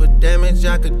see what damage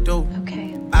I could do.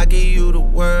 Okay. I give you the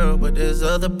world, but there's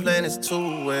other planets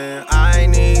too. And I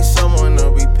need someone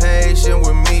to be patient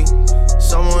with me.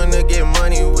 Someone to get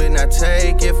money with, not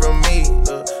take it from me.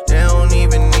 They don't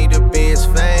even need to be as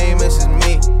famous as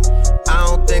me. I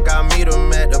don't think I meet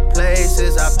them at the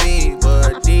places I be,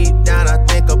 but deep down I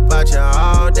think about you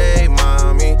all day,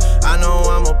 mommy. I know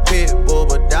I'm a pit bull,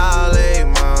 but dolly,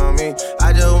 mommy.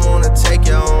 I just wanna take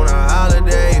you on a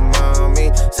holiday,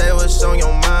 mommy. Say what's on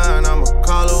your mind, I'ma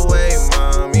call away,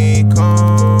 mommy.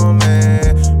 Come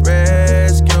and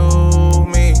rescue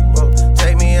me. Whoa,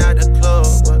 take me out the club,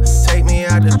 whoa, take me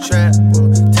out the trap,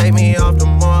 whoa, take me off the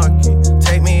market,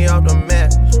 take me off the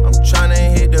map. I'm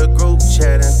tryna hit the group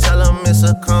chat and tell them it's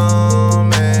a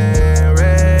come and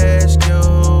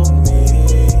rescue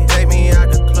me. Take me out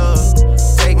the club,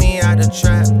 take me out the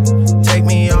trap, take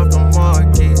me off the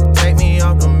market, take me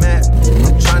off the map.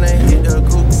 I'm tryna hit the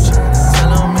group chat and tell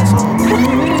them it's a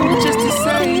just to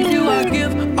save you, I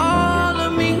give all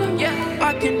of me. Yeah,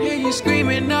 I can hear you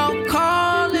screaming out,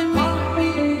 calling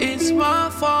me. It's my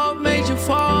fault, made you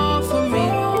fall for me.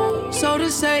 So to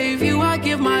save you, I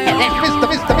give my all.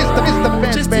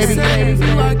 Mr. Just baby. to save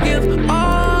you, I give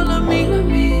all of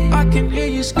me. I can hear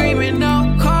you screaming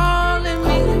out,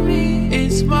 calling me.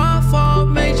 It's my fault,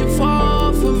 made you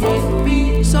fall for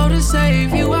me. So to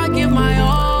save you, I give my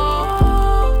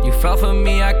all. You fell for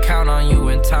me, I count on you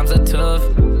when times are tough.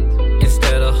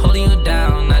 Instead of holding you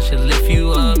down, I should lift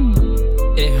you up.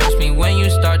 It hurts me when you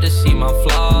start to see my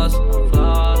flaws,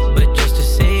 but just to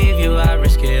save you, I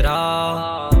risk it all.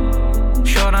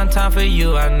 for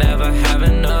you, I never have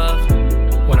enough.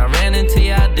 When I ran into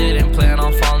you, I didn't plan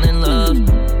on falling in love.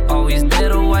 Always there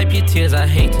to wipe your tears, I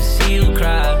hate to see you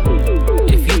cry.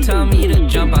 If you tell me to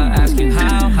jump, I ask you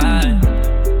how high.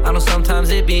 I know sometimes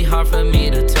it be hard for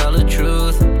me to tell the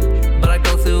truth, but I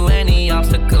go through any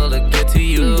obstacle to get to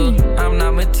you. I'm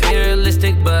not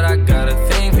materialistic, but I got a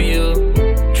thing for you.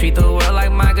 Treat the world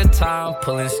like my guitar, I'm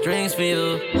pulling strings for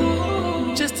you.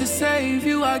 Just to save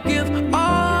you, I give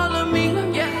all of me.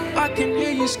 I can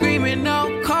hear you screaming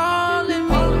out, calling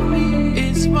me.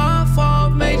 It's my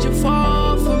fault, made you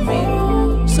fall for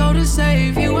me. So to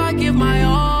save you, I give my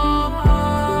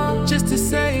all. Just to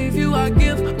save you, I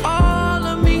give all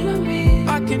of me.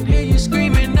 I can hear you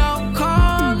screaming out,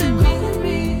 calling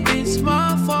me. It's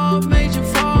my fault, made you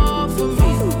fall for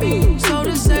me. So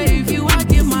to save you, I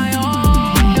give my all.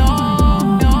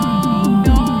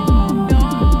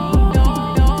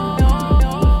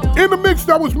 In the mix,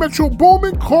 that was Metro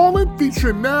Boomin, Callin',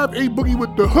 featuring Nav, A Boogie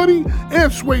with the Hoodie,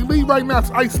 and Sway Lee. Right now,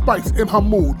 it's Ice Spice in her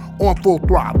mood on Full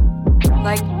Throttle.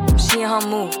 Like she in her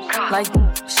mood, like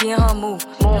she in her mood,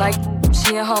 like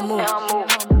she in her mood,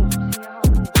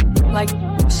 like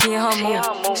she in her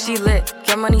mood. She lit,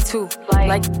 get money too,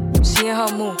 like she in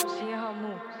her mood.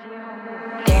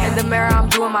 In the mirror, I'm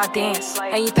doing my dance.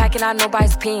 Ain't you packing out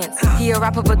nobody's pants. He a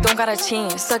rapper, but don't got a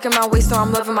chance. Stuck in my waist, so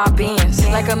I'm loving my bands.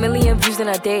 Like 1 million views in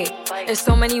a day. There's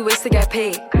so many ways to get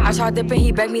paid. I tried dipping,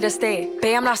 he begged me to stay.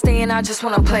 Babe, I'm not staying, I just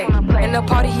wanna play. In the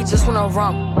party, he just wanna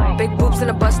rum. Big boobs in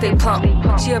the bus, they plump.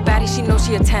 She a baddie, she knows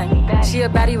she a 10. She a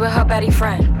baddie with her baddie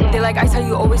friend. They like ice, how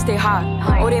you always stay hot.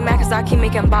 Oh, they mad cause I keep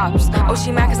making bops. Oh,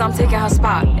 she mad cause I'm taking her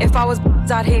spot. If I was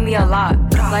I'd hate me a lot.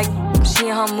 Like, she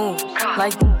in her mood.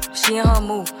 Like, she in her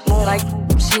mood. Like,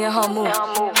 she in her mood.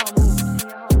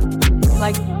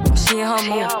 Like, she in her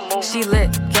mood. She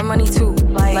lit, get money too.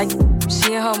 Like,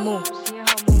 she in her mood.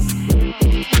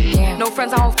 No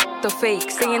friends, I don't the fake.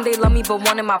 Saying they love me, but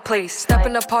one in my place. Step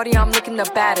in the party, I'm looking the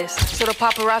baddest. So the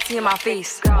paparazzi in my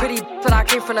face. Pretty, but I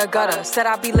came from the gutter. Said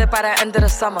I'd be lit by the end of the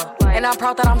summer. And I'm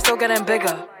proud that I'm still getting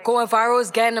bigger. Going viral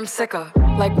is getting them sicker.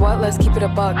 Like what? Let's keep it a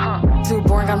buck. Too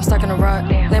boring, I'm stuck in a rut.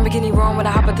 Lamborghini wrong when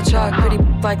I hop at the truck. Pretty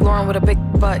like Lauren with a big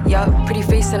butt, yup. Pretty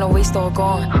face and a waist all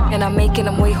gone. And I'm making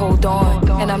them wait, hold on.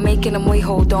 And I'm making them wait,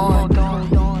 hold on.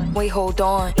 Wait, hold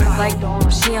on. Like,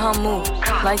 she in her mood.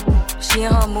 Like, she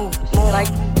in her mood. Like,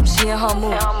 she in her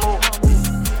mood.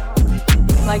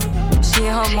 Like, she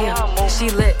in her mood. She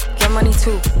lit, get money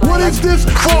too. What is this?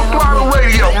 Full Throttle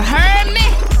Radio. You heard me?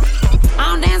 I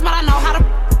don't dance, but I know how to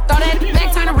throw that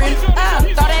back, turn the rim up.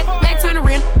 Throw that back, turn the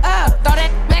rim up. Throw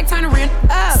that back, turn the rim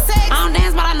up. I don't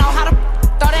dance, but I know how to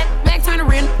throw that back, turn the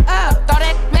rim up. Throw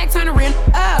that back, turn the rim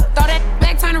up. Throw that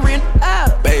back, turn the rim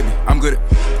up. Baby, I'm good at.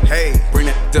 Hey, bring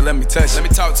that to let me touch. Let me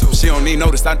talk to her. She don't need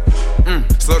notice. Slow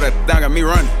that down, got me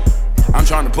running. I'm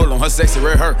trying to pull on her sexy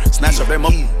red hair. Snatch up that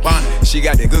bonnet. She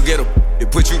got that good ghetto.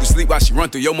 It put you to sleep while she run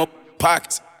through your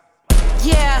pockets.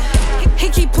 Yeah, he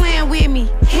keep playing with me.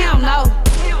 He don't know.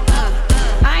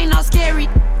 I ain't no scary.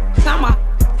 I'm a,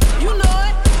 you know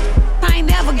it. I ain't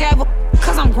never gave a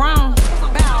cause I'm grown.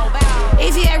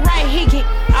 If he act right, he get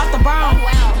off the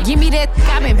bone. Give me that,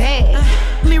 I been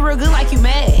bad. Me real good like you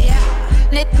mad.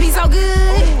 That be so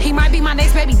good, he might be my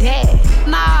next baby dad.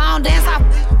 Nah, I don't dance, I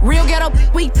real ghetto,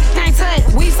 we can't touch.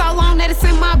 We so long that it's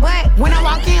in my butt. When I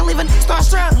walk in, leave a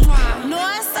starstruck. Know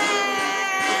what I'm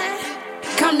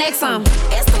saying? Come next some.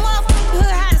 It's the motherfucking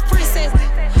hood hottest princess.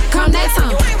 Come next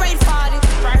some. You ain't ready for all this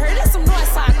right here. This some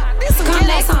North Side. This some come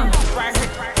next some. Right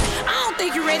here. I don't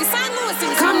think you ready. St. Louis in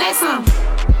this. Come next some.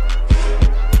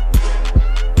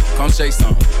 Come shake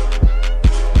some.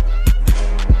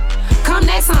 Come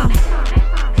next some.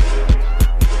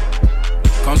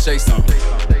 Come shake some.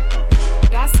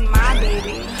 That's my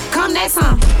baby. Come next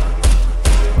some.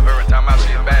 Her time out,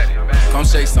 she a baddie. Come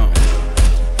shake some.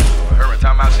 Her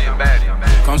time out, she a baddie.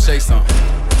 Come shake some.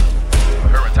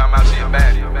 Her time out, she a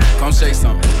baddie. Come shake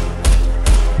some.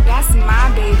 That's my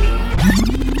baby.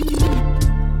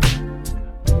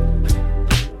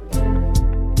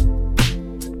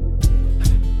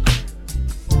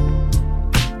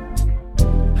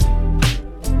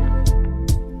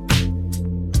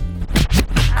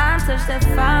 That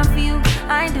fine for you.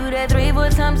 I ain't do that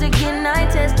 3-4 times again. I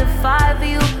testify for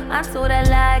you. I told I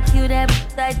like you, that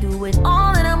I do it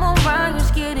all that I'm around. You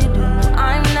scared to do.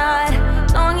 I'm not.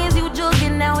 Long as you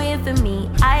joking now in for me,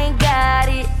 I ain't got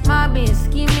it. My been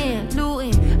scheming,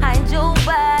 looting, hide your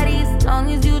bodies. Long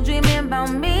as you dreaming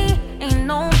about me, ain't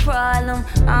no problem.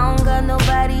 I don't got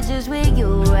nobody just with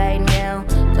you right now.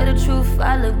 Tell the truth,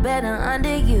 I look better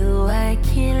under you. I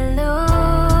can't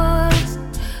lose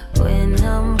when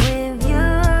I'm with you.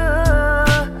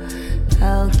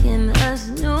 How can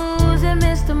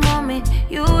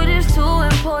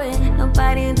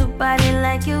Nobody do body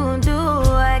like you do.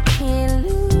 I can't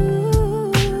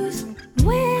lose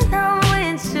when I'm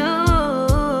with you.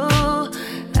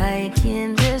 I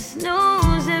can't just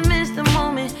snooze and miss the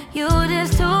moment. You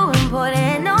just too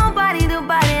important. Nobody do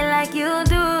body like you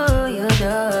do. You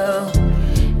do.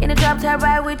 In the drop top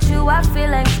ride with you, I feel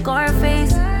like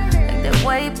Scarface. Like that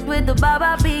white with the bob,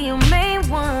 I'll be your main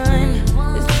one.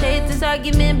 Let's take this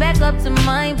argument back up to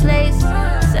my place.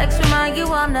 Sex remind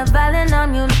you I'm not violent,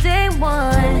 I'm your day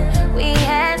one. We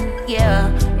had,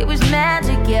 yeah, it was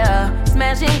magic, yeah.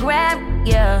 Smash and grab,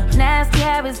 yeah. Nasty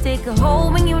habits take a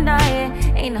hold when you're not here.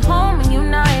 Ain't a home when you're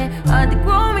not here. Hard to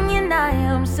grow when you're not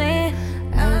here. I'm saying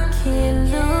I can't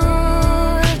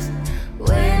lose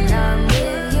when I'm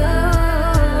with you.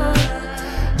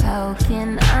 How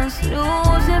can I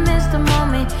snooze and miss the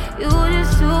moment? You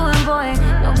just too important.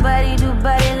 Nobody do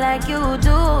body like you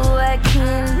do. I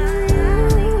can't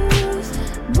lose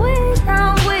when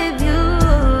I'm with you.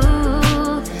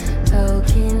 How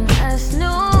can I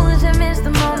snooze and miss the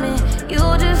moment? You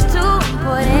just too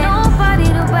important. Nobody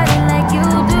do body like you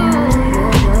do.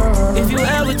 If you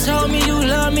ever told me you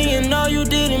love me and know you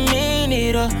didn't mean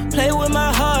it, or play with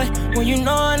my heart when you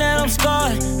know that I'm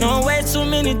scarred. Know way too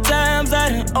many times I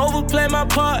done overplay my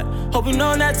part. Hope you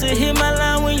know not to hit my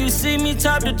line when you see me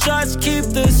top the charts.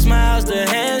 Keep the smiles, the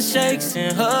handshakes,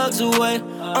 and hugs away.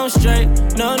 I'm straight,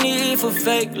 no need for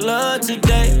fake love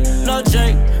today. No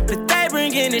Drake, but they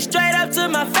bringing it straight up to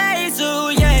my face.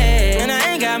 Ooh yeah, and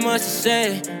I ain't got much to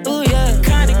say. Ooh yeah,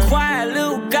 kinda quiet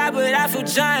little guy, but I feel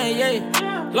giant. Yeah,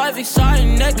 life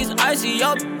exciting, neck is icy,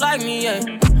 yo like me. Yeah,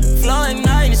 flowing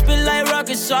night and spit like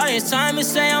rocket science. Time to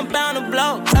say I'm bound to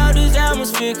blow out this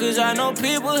atmosphere, cause I know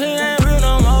people here ain't real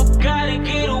no more. Gotta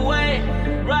get away,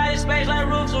 ride in space like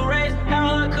roofs of race. How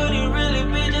hard could it really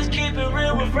be? Just keep it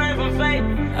real, refrain from fate.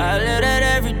 I live that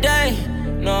every day,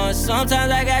 knowing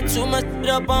sometimes I got too much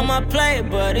up on my plate,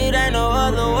 but it ain't no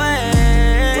other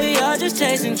way. We all just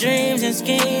chasing dreams and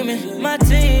scheming. My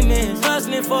team is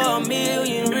hustling for a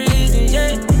million reasons,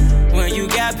 yeah. When you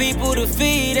got people to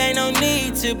feed, ain't no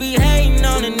need to be hating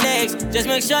on the next. Just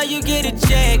make sure you get a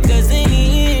check, cause in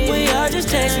the end, we all just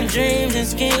chasing dreams and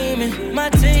scheming. My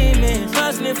team is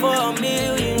hustling for a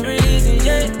million reasons,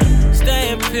 yeah.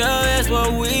 Staying pure, that's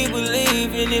what we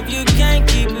believe in. If you can't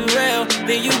keep it real,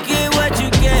 then you get what you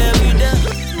give. You done.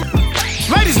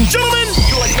 Ladies and gentlemen,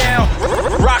 you are now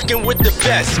rocking with the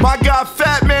best. My guy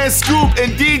Fatman Scoop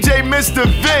and DJ Mr.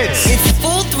 Vince. It's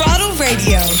Full Throttle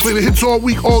Radio. Play the hits all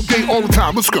week, all day, all the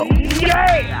time. Let's go.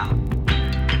 Yeah!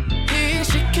 Here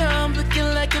she come,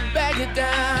 looking like a bag of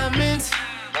diamonds.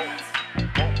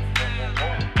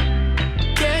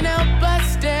 Can't help but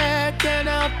stare, can't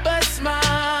help but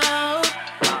smile.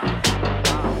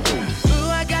 Ooh,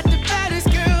 I got the baddest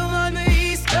girl on the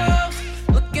East Coast,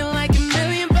 looking like $1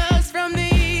 million from the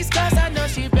East Coast. I know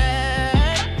she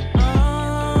bad.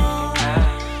 Oh.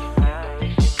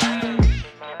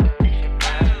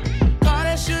 Call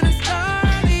that shooting star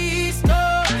on the East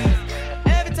Coast.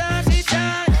 Every time she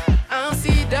shines, I don't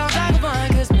see dogs like a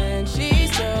blind, cause man,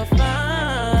 she's so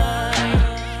fine.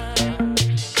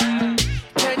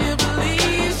 Can you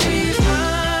believe she's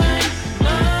mine,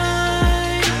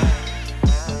 mine?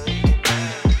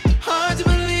 Hard to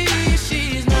believe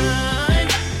she's mine,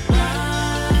 mine.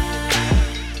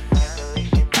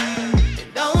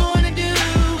 And all I wanna do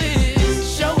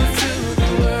is show it to the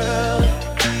world.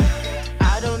 I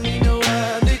don't need no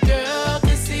other girl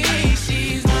to see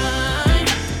she's mine,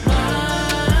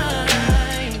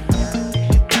 mine.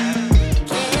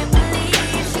 Can't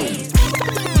believe she's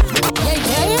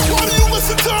Why do you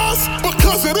listen to us?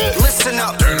 Because it is. Listen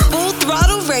up. Full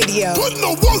Throttle Radio. Put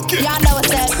no work in. Y'all know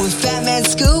what's up. With Fatman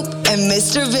Scoop and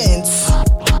Mr. Vince.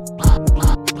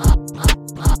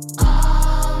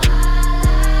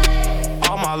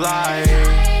 all my life.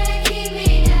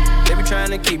 They been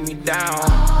trying to keep me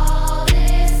down.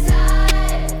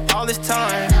 All this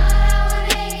time.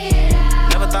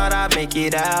 Never thought I'd make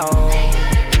it out.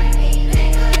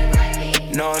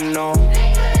 No, no.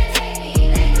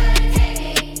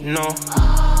 No.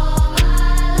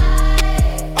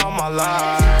 All my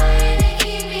life.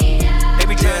 They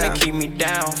be trying to keep me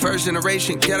down. First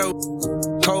generation ghetto,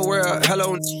 cold world,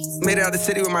 hello. Made it out the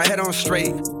city with my head on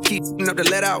straight. Keep up the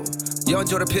let out. Yo,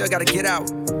 enjoy the pill, gotta get out.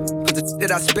 Cause the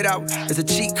that I spit out is a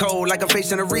cheat code, like I'm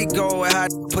facing a Rico. I had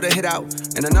to put a hit out.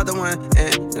 And another one,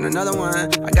 and another one.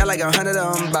 I got like 100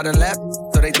 of them by the lap.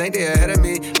 So they think they ahead of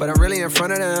me, but I'm really in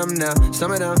front of them now.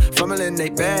 Some of them fumbling they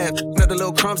bad. Up the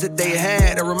little crumbs that they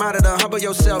had. A reminder to humble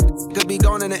yourself. Could be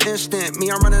gone in an instant.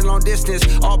 Me, I'm running long distance.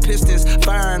 All pistons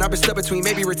firing. I've been stuck between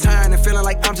maybe retiring and feeling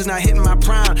like I'm just not hitting my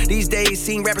prime. These days,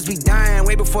 seeing rappers be dying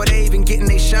way before they even getting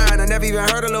they shine. I never even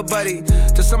heard a little buddy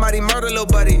till somebody murder little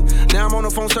buddy. Now I'm on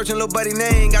the phone searching little buddy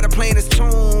name. Got to playing his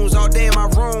tunes all day in my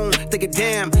room. Thinking,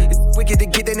 damn, it's wicked to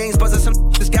get their names buzzing.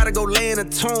 Some just gotta go lay in a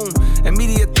tomb. And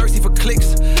media thirsty for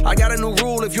clicks. I got a new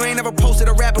rule. If you ain't never posted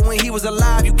a rapper when he was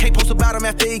alive, you can't post about him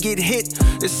after he get hit.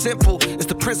 It's simple, it's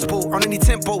the principle. On any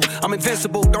tempo, I'm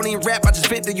invincible. Don't even rap, I just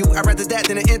vent to you. I'd rather that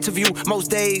than an interview.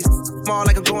 Most days, more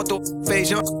like I'm going through a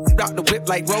phase. Young out the whip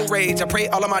like road rage. I pray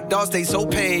all of my dogs stay so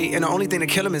paid. And the only thing to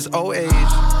kill him is old age.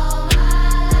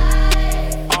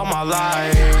 All my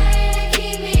life,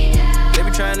 they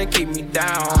be trying to keep me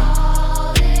down.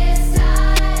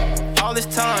 All this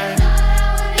time,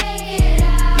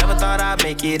 never thought I'd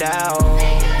make it out.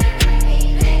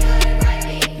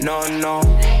 No, no,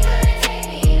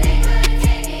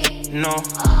 no.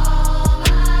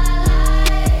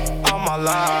 All my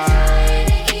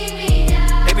life,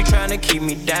 they be trying to keep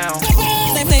me down.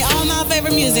 They play all my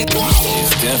favorite music.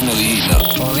 It's definitely eating up.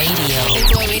 Radio.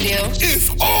 It's what we do. It's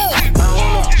on. I don't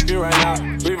wanna you right now.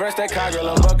 Reverse that car, girl,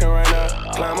 I'm bucking right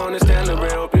now. Climb on the standard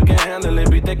rail, hope you can handle it.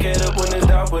 Beat that cat up when it's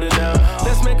down, put it down.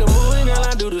 Let's make a movie, girl,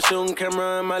 I do the shooting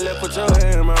camera in my left, put your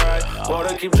hand in my right.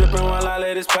 Water keep dripping while I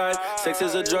lay this pipe. Sex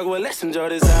is a drug, well, let's enjoy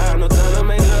this high. No time to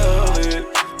make love it.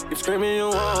 Keep screaming you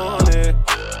want it.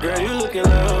 Girl, you looking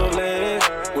lovely.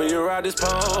 When you ride this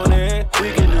pony,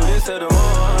 we can do this till the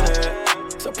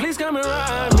morning. So please come and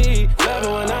ride me. Love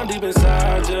it when I'm deep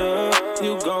inside you.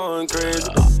 You going crazy,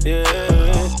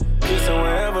 yeah. Kissing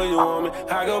wherever you want me.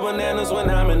 I go bananas when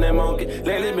I'm in that monkey.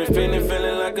 Lately been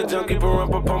feeling like a junkie.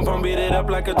 Pum, beat it up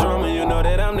like a drummer. You know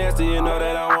that I'm nasty, you know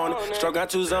that I want it. Stroke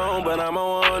got you zone, but I'm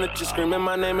on it. You screaming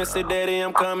my name and say, Daddy,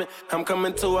 I'm coming. I'm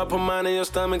coming too, I put mine in your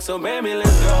stomach. So baby,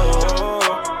 let's go.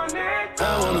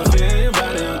 I wanna feel your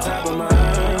body on top of mine.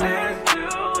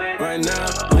 Right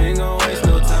now, we ain't gon' waste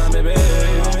no time, baby.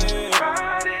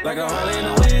 Like a Harley in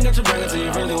the wind, got you bring it to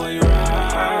your friends when you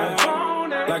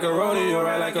ride. Like a rodeo,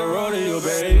 right? Like a rodeo,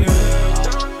 baby.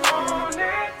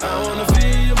 I wanna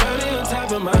feel your body on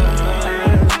top of mine.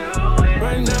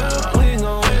 Right now, we ain't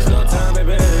gon' waste no time,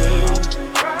 baby.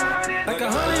 Like a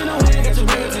Harley in the wind, got you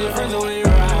bring it to your friends when you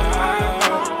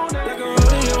ride. Like a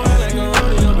rodeo, right? Like a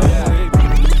rodeo, baby.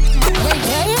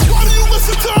 Why do you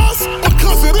listen to us?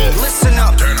 Because it is. Listen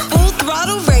up. Full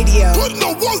Throttle Radio. Put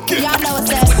no work in. Y'all know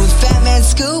what's up. With Fatman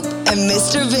Scoop and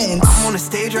Mr. Vince. I'm on the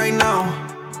stage right now,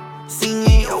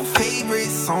 singing your favorite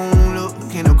song. Look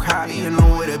in the crowd, you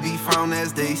know where to be found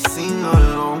as they sing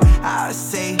along. I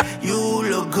say you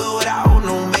look good without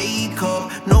no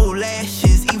makeup, no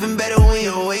lashes, even better when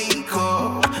you wake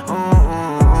up.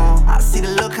 I see the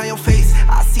look on your face,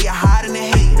 I see you hiding the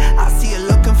hate. I see you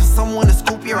looking for someone to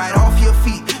scoop you right off your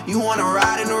feet. You wanna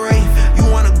ride in the rave, you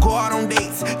wanna go out on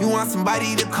dates, you want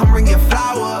somebody to come bring you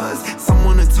flowers,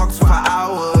 someone to talk to for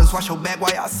hours, wash your back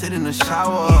while y'all sit in the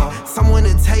shower. Someone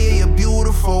to tell you you're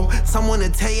beautiful, someone to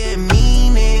tell you and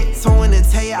mean it, someone to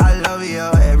tell you I love you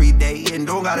every day and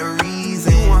don't got a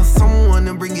reason. You want someone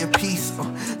to bring you peace,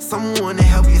 someone to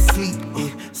help you sleep,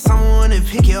 someone to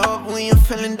pick you up when you're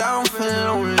feeling down, feeling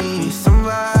lonely.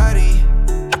 Somebody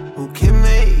who can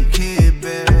make it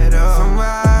better,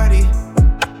 somebody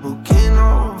who can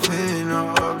open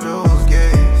up those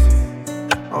gates,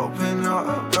 open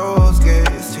up those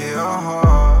gates to your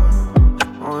heart,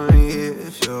 only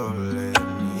if you'll let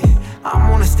me.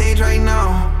 I'm on the stage right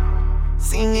now,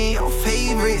 singing your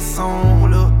favorite song.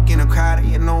 Look in the crowd,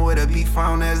 you know where to be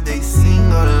found as they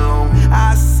sing along.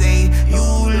 I say you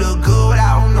look good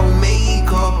without no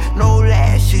makeup, no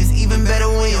lashes, even better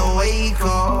when you wake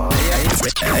up.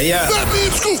 Yeah.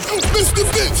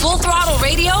 Full Throttle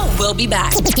Radio will be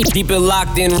back. Keep it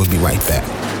locked in. We'll be right back.